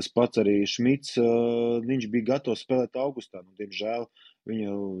 Tas pats arī Šmits, viņš bija gatavs spēlēt augustā. Diemžēl viņa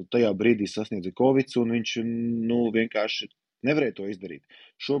tajā brīdī sasniedza Covid, un viņš vienkārši nevarēja to izdarīt.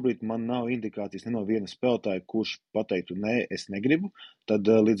 Šobrīd man nav indikācijas ne no viena spēlētāja, kurš pateiktu, nē, es negribu. Tad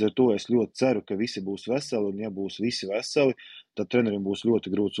līdz ar to es ļoti ceru, ka visi būs veseli, un ja būs visi veseli, tad treneriem būs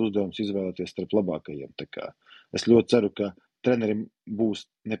ļoti grūts uzdevums izvēlēties starp labākajiem. Tā kā es ļoti ceru, ka trenerim būs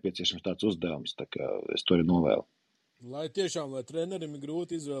nepieciešams tāds uzdevums, tā kā es to arī novēlu. Lai tiešām, lai trenerim ir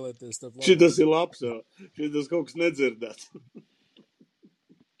grūti izvēlēties starp Šitas ir labs, jā. Šitas kaut kas nedzirdēts.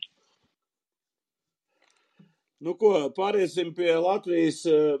 Nu ko, pāriesim pie Latvijas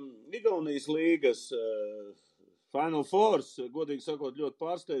Igaunijas līgas Final Fours. Godīgi sakot, ļoti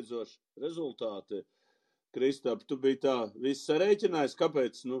pārsteidzoši rezultāti. Kristap, tu biji tā viss sarēķinājis,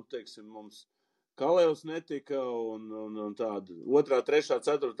 kāpēc, teiksim, mums Kalevs netika un tāda 2., 3.,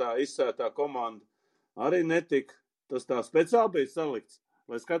 4. izsētā komanda arī netika. Tas tā speciāli bija salikts,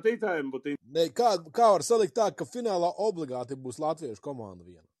 lai skatītājiem būtu... Ne, kā var salikt tā, ka finālā obligāti būs latviešu komanda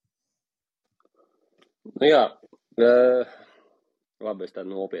viena? Nu jā, labi, es tā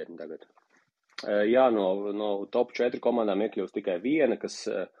nopietni tagad. Jā, no top 4 komandām iekļūst tikai viena,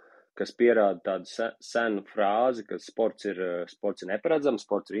 kas pierāda tādu senu frāzi, ka sports ir neparedzams,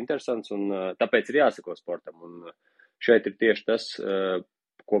 sports ir interesants, un tāpēc ir jāsako sportam. Un šeit ir tieši tas,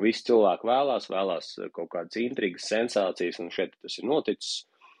 ko visi cilvēki vēlās kaut kādas intrigas, sensācijas, un šeit tas ir noticis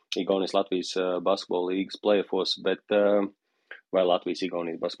Igaunijas-Latvijas basketbola līgas play-offos, vai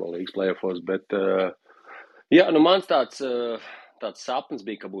Latvijas-Igaunijas basketbola līgas play-offos, bet jā, mans tāds sapnis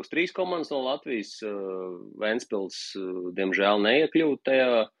bija, ka būs 3 komandas no Latvijas. Ventspils, diemžēl, neiekļūt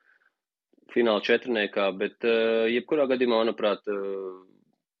tajā fināla 4, bet jebkurā gadījumā, manuprāt,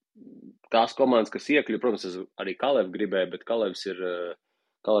 tās komandas, kas iekļuva, protams, es arī Kalevu gribēju, bet Kalevs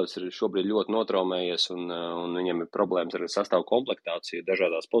ir šobrīd ļoti notraumējies, un viņam ir problēmas ar sastāvu komplektāciju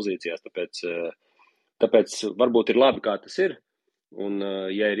dažādās pozīcijās, tāpēc varbūt ir labi, kā tas ir. Un,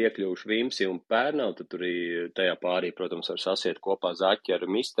 ja ir iekļuvuši Vimsi un Pērnau, tad tur tajā pārī, protams, var sasiet kopā Zaķi ar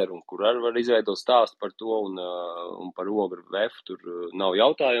Misteru, un kur arī var izveidot stāstu par to, un par Ogru Vef, tur nav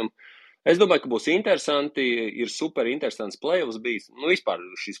jautājumu. Es domāju, ka būs interesanti, ir super interesants play-offs bijis. Vispār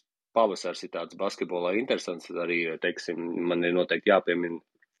šis pavasars ir tāds basketbolā interesants, arī, teiksim, man ir noteikti jāpiemina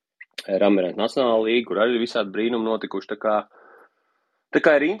Ramirent Nacionāla līga, kur arī visādi brīnumi notikuši, tā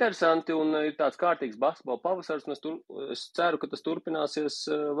kā ir interesanti un ir tāds kārtīgs basketbola pavasars, un es ceru, ka tas turpināsies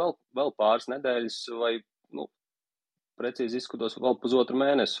vēl pāris nedēļas vai, precīzi izskatos, vēl pusotru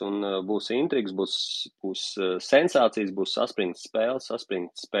mēnesi, un būs intrigas, būs sensācijas, būs saspringts spēles,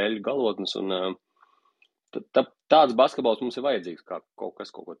 saspringts spēļu galotnes, un tāds basketbols mums ir vajadzīgs, kā kaut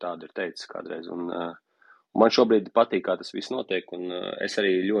ko tādu ir teicis kādreiz, un man šobrīd patīk, kā tas viss notiek, un es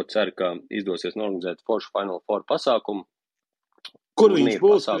arī ļoti ceru, ka izdosies norganizēt foršu Final Four pasākumu. Kur viņš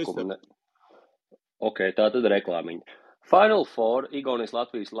būs, Kristap? Ok, tā tad reklāmiņa. Final Four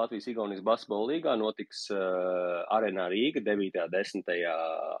Igaunijas-Latvijas basketbola līgā notiks Arēnā Rīga 9. 10.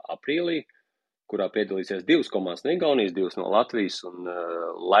 aprīlī, kurā piedalīsies 2 komandas no Igaunijas, 2 no Latvijas, un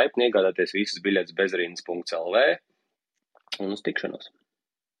laipni iegādāties visas biļetes bezrīnas.lv un uz tikšanos.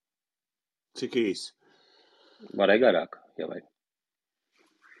 Cik īsi? Varēja garāk, ja vajag.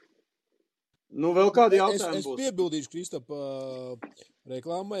 Vēl kādi jautājumi būs? Es piebildīšu, Kristap,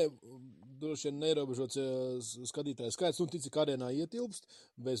 reklāmai, droši vien neierobežots skatītāju skaits, tici, ka arēnā ietilpst,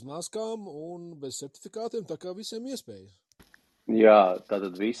 bez maskām un bez certifikātiem, tā kā visiem iespējas. Jā,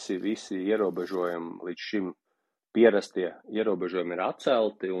 tātad visi ierobežojumi līdz šim pierastie ierobežojumi ir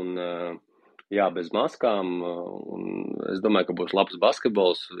atcelti, un jā, bez maskām, un es domāju, ka būs labs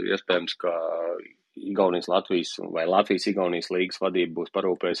basketbols, iespējams, ka Igaunijas-Latvijas vai Latvijas-Igaunijas līgas vadība būs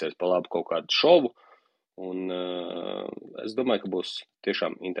parūpējusies par labu kaut kādu šovu, un es domāju, ka būs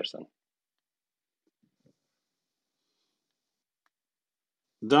tiešām interesanti.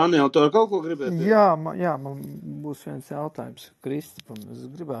 Daniel, tu ar kaut ko gribētu? Jā, man būs viens jautājums Kristapam. Es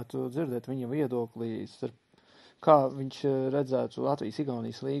gribētu dzirdēt viņa viedoklī, kā viņš redzētu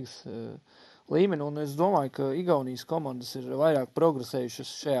Latvijas-Igaunijas līgas līmeni, un es domāju, ka Igaunijas komandas ir vairāk progresējušas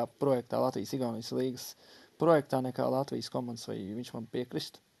šajā projektā, Latvijas-Igaunijas līgas projektā, nekā Latvijas komandas, vai viņš man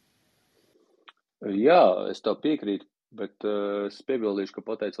piekristu? Jā, es tev piekrītu, bet es piebildīšu, ka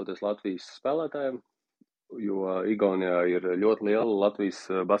pateicoties Latvijas spēlētājiem, jo Igaunijā ir ļoti liela Latvijas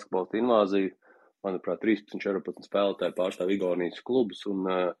basketbola invāzija, manuprāt, 13-14 spēlētāji pārstāv Igaunijas klubus, un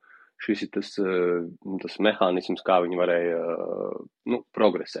šis ir tas mehānisms, kā viņi varēja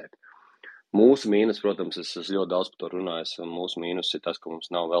progresēt. Mūsu mīnus, protams, es ļoti daudz par to runājis, un mūsu mīnus ir tas, ka mums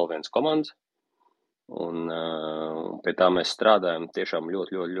nav vēl viens komandas, un pie tā mēs strādājam, tiešām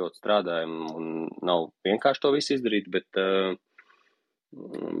ļoti, ļoti, ļoti strādājam, un nav vienkārši to visu izdarīt, bet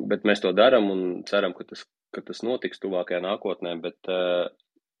mēs to daram un ceram, ka tas notiks tuvākajā nākotnē, bet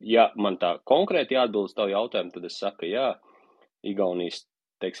ja man tā konkrēti jāatbild uz tavu jautājumu, tad es saku, jā, Igaunijas,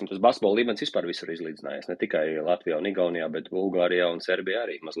 teiksim, tas basketbola līmenis vispār visur izlīdzinājies, ne tikai Latvijā un Igaunijā, bet Bulgārijā un Serbijā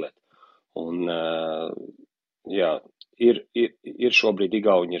arī mazliet. Un, jā, ir šobrīd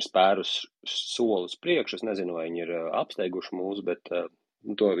Igauni ir spērus solus priekš. Es nezinu, vai viņi ir apsteiguši mūs, bet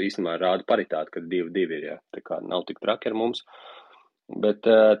to īstenībā rāda paritāti, kad 2-2 ir, jā. Tā kā nav tik traki ar mums. Bet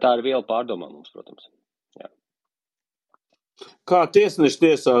tā ir viela pārdomā mums, protams. Jā. Kā tiesneši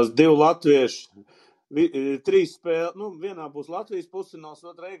tiesās 2 latvieši, 3 spēles, vienā būs Latvijas pusfināls,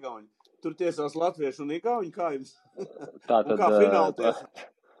 otrā Igauni. Tur tiesās latvieši un Igauni, kā jums? Tātad, kā fināla tiesās?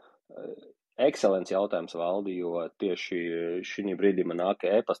 Ekscelents jautājums, Valdi, jo tieši šī brīdī man nāk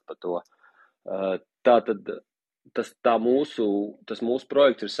e-pasta par to. Tātad tas mūsu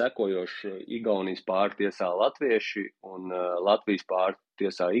projekts ir sekojošs. Igaunijas pāri tiesā latvieši un Latvijas pāri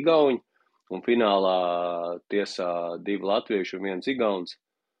tiesā Igauni, un finālā tiesā 2 latvieši un 1 Igauns.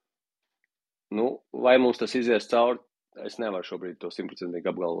 Vai mums tas izies cauri? Es nevaru šobrīd to 100%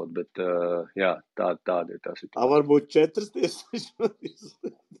 apgalvot, bet jā, tāda ir tā situācija. Varbūt 4 tiesas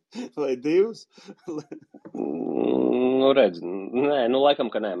vai 2? Redz, nē,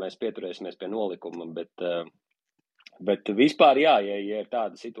 laikam, ka nē, mēs pieturēsimies pie nolikuma, bet vispār jā, ja ir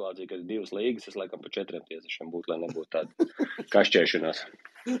tāda situācija, ka 2 līgas, es laikam pa 4 tiesešiem būtu, lai nebūtu tāda kašķēšanās.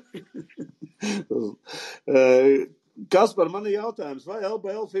 Kas par mani jautājums, vai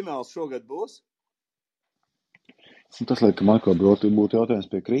LBL fināls šogad būs? Tas, laikam, atkal būtu jautājums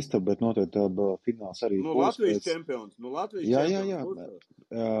pie Krista, bet noteikti fināls arī būs. Latvijas čempions. Jā.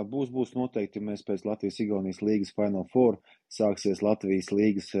 Būs noteikti, mēs pēc Latvijas-Igaunijas līgas Final Four sāksies Latvijas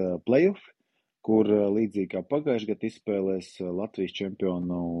līgas playoff, kur līdzīgi kā pagājušajā gadā izspēlēs Latvijas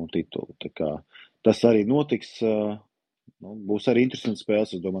čempionu titulu. Tā kā tas arī notiks, būs arī interesants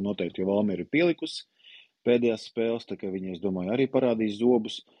spēles, es domāju, noteikti, jo Valmiera ir pielikusi pēdējās spēles, tā kā viņi, es domāju, arī parādīs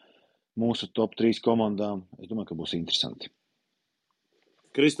zobus mūsu top 3 komandām. Es domāju, ka būs interesanti.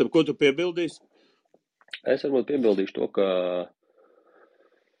 Kristam, ko tu piebildīsi? Es varbūt piebildīšu to,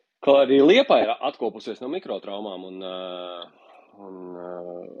 ka arī Liepāja ir atkopusies no mikrotraumām, un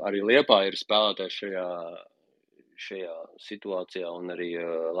arī Liepāja ir spēlētājs šajā situācijā, un arī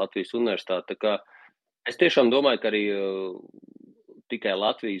Latvijas universitāte. Tā kā es tiešām domāju, ka arī tikai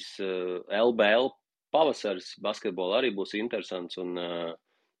Latvijas LBL pavasaris basketbola arī būs interesants un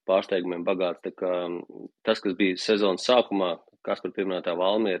pārsteigumiem bagāts. Tā kā tas, kas bija sezonas sākumā, kas par pieminētā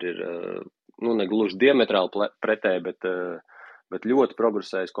Valmiera ir, negluži diametrāli pretēji, bet ļoti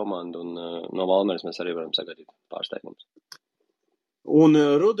progresējas komanda, un no Valmieras mēs arī varam sagaidīt pārsteigumus. Un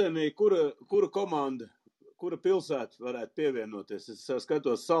rudenī, kura komanda, kura pilsēta varētu pievienoties? Es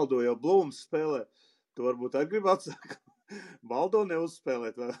skatos, Saldo jau Blūms spēlē. Tu varbūt arī gribi atsākt Baldo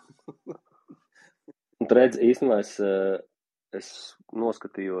neuzspēlēt vēl. Redz, īstenībā es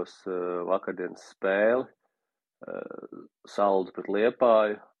noskatījos vakardienas spēli, Saldu pret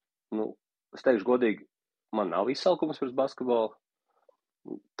Liepāju. Es teikšu godīgi, man nav izsalkums pret basketbolu.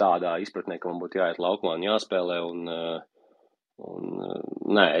 Tādā izpratnē, ka man būtu jāiet laukumā un jāspēlē.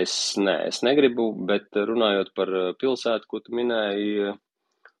 Nē, es negribu, bet runājot par pilsētu, ko tu minēji,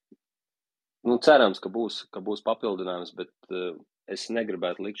 cerams, ka būs papildinājums, bet es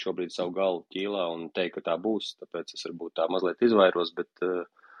negribētu likt šobrīd savu galvu ķīlā un teikt, ka tā būs, tāpēc es varbūt tā mazliet izvairos, bet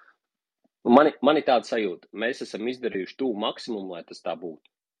man ir tāda sajūta. Mēs esam izdarījuši tuvu maksimumu, lai tas tā būtu.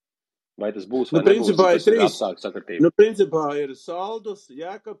 Vai tas būs vai nebūs, tas ir apstākļu sakritība. Principā ir Saldus,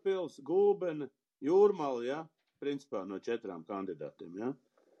 Jēkabpils, Gulbene, Jūrmala, ja? Principā no 4 kandidātiem, ja?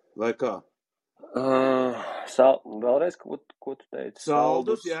 Vai kā? Vēlreiz, ko tu teici?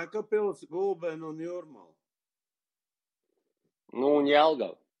 Saldus, Jēkabpils, Gulbene un Jūrmala. Un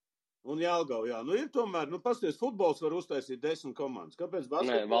Jelgava. Un Jelgava, jā. Ir tomēr, pasties, futbols var uztaisīt 10 komandas. Kāpēc basketbols?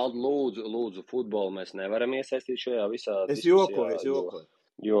 Nē, Valdi, lūdzu, futbolu mēs nevaram iesaistīt šajā visā Es jokoju.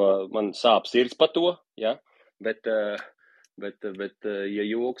 Jo man sāp sirds par to, ja? Bet ja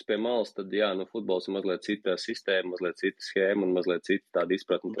joks pie malas, tad jā, futbols ir mazliet cita sistēma, mazliet cita schēma un mazliet cita tāda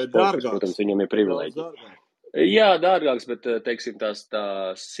izpratne. Bet dārgāks. Protams, viņam ir privileģija. Jā, dārgāks, bet, teiksim, tā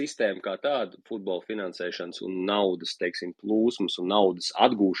sistēma kā tāda, futbola finansēšanas un naudas, teiksim, plūsmas un naudas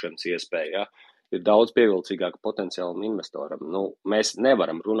atgūšanas iespēja, ir daudz pievilcīgāka potenciālam investoram. Mēs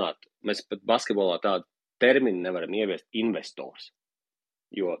nevaram runāt, mēs pat basketbolā tādu terminu nevaram ieviest investors.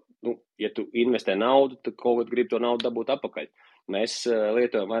 Jo, ja tu investē naudu, tad kaut kad grib to naudu dabūt atpakaļ. Mēs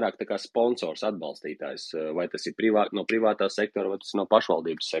lietojam vairāk tā kā sponsors, atbalstītājs, vai tas ir no privātā sektora, vai tas ir no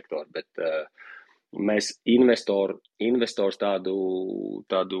pašvaldības sektora, bet mēs investors tādu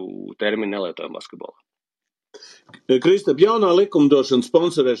terminu nelietojam basketbolā. Kristap, jaunā likumdošana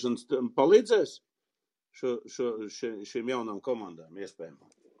sponsorēšanas palīdzēs šīm jaunām komandām iespējamā?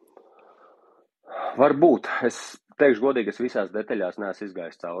 Varbūt. Es teikšu godīgi, es visās detaļās neesmu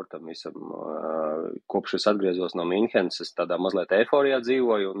izgājis cauri tam visam. Kopš es atgriezos no Minhenes, es tādā mazliet eiforijā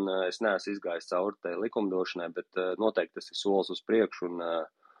dzīvoju, un es neesmu izgājis cauri tai likumdošanai, bet noteikti tas ir solis uz priekšu,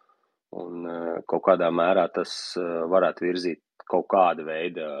 un kaut kādā mērā tas varētu virzīt kaut kāda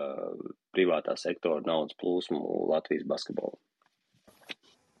veida privātā sektora naudas plūsmu Latvijas basketbolu.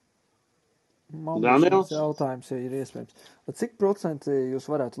 Man būs jautājums, ja ir iespējams. Cik procenti jūs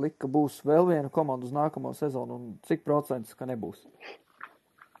varētu likt, ka būs vēl viena komanda uz nākamo sezonu, un cik procents, ka nebūs?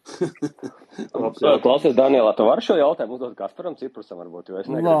 Klausies, Danielā, tu vari šo jautājumu uzdot Kasparam Ciprusam, varbūt, jo es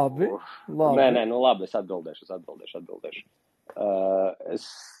negribu. Labi. Nē, labi, es atbildēšu. Es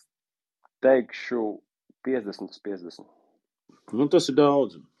teikšu 50-50. Nu, tas ir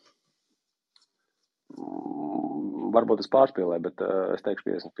daudz. Varbūt es pārspīlēju, bet es teikšu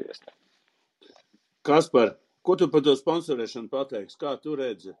 50-50. Kaspar, ko tu par to sponsorēšanu pateiksi? Kā tu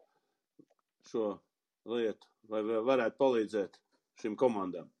redzi šo lietu? Vai varētu palīdzēt šīm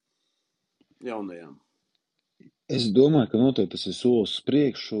komandām jaunajām? Es domāju, ka noteikti tas ir solis uz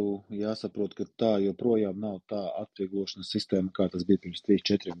priekšu. Jāsaprot, ka tā joprojām nav tā atvieglošanas sistēma, kā tas bija pirms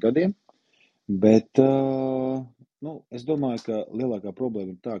 3-4 gadiem. Bet es domāju, ka lielākā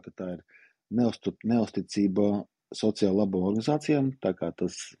problēma ir tā, ka tā ir neusticība sociāla labuma organizācijām, tā kā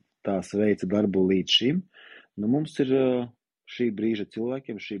tās veica darbu līdz šim. Mums ir šī brīža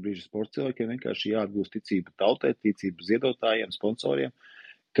cilvēkiem, šī brīža sporta cilvēkiem vienkārši jāatgūst ticība tautai, ticība ziedotājiem, sponsoriem,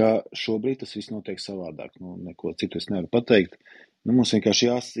 ka šobrīd tas viss notiek savādāk. Neko citu es nevaru pateikt. Mums vienkārši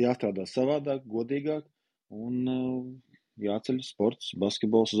jāstrādā savādāk, godīgāk un jāceļ sports,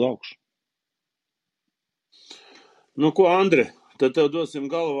 basketbols uz augšu. Nu, ko, Andri, tad tev dosim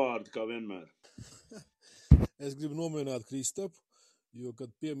galvārdu, kā vienmēr. Es gribu nomierināt Kristapu, jo,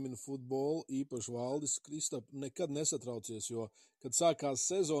 kad pieminu futbolu, īpaši Valdis, Kristap nekad nesatraucies, jo, kad sākās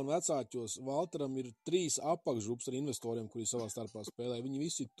sezona vecāķos, Valteram ir 3 apakšgrupas ar investoriem, kuri savā starpā spēlē. Viņi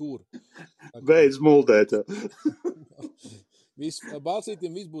visi tur. Beidz muldēt.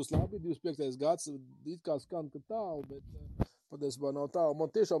 Bācītiem viss būs labi, 25. gads, it kā skan, ka tālu, bet patiesībā nav tālu.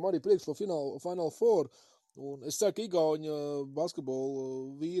 Man tiešām arī prieks par Final Four. Un es ceru, ka Igauņa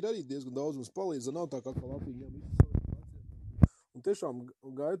basketbola vīri arī diezgan daudz mums palīdz, nav tā kā Latvija ņem visu. Un tiešām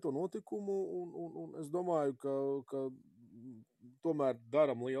gaidu to notikumu, un es domāju, ka tomēr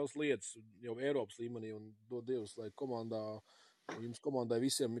daram lielas lietas jau Eiropas līmenī, un dod Dievs, lai jums komandai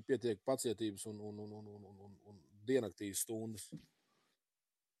visiem pietiek pacietības un dienaktīvas stundas.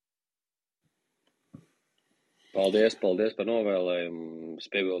 Paldies par novēlējumu. Es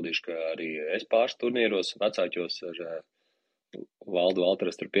piebildīšu, ka arī es pāris turnīros vecāķos ar Valdu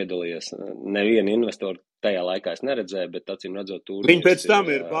Valteru tur piedalījies. Nevienu investoru tajā laikā es neredzēju, bet acīm redzot turnīrus. Viņi pēc tam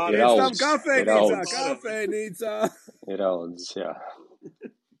ir pārējais. Kafejnīcā. Ir audzis, jā.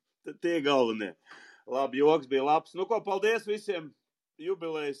 Tad tie galvenie. Labi, joks bija labs. Nu ko, paldies visiem.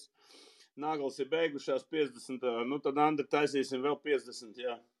 Jubilejas Nagls ir beigušās 50. Nu tad, Andri, taisīsim vēl 50,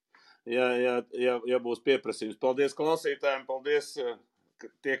 jā. Ja būs pieprasījums. Paldies klausītājiem, paldies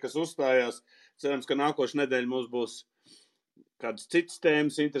tie, kas uzstājās. Cerams, ka nākošu nedēļu mums būs kādas citas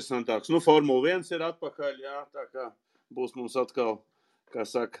tēmas interesantākas. Nu, Formula 1 ir atpakaļ, jā, tā kā būs mums atkal, kā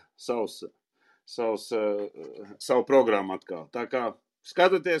saka, savu programmu atkal. Tā kā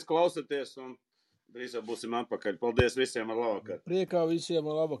skatieties, klausieties un drīzāk būsim atpakaļ. Paldies visiem, ar labvakar. Priekā visiem,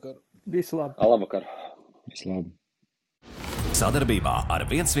 ar labvakar. Visu labi. Ar labvakar. Visu labi. Sadarbībā ar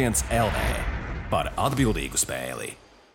 11 LV par atbildīgu spēli.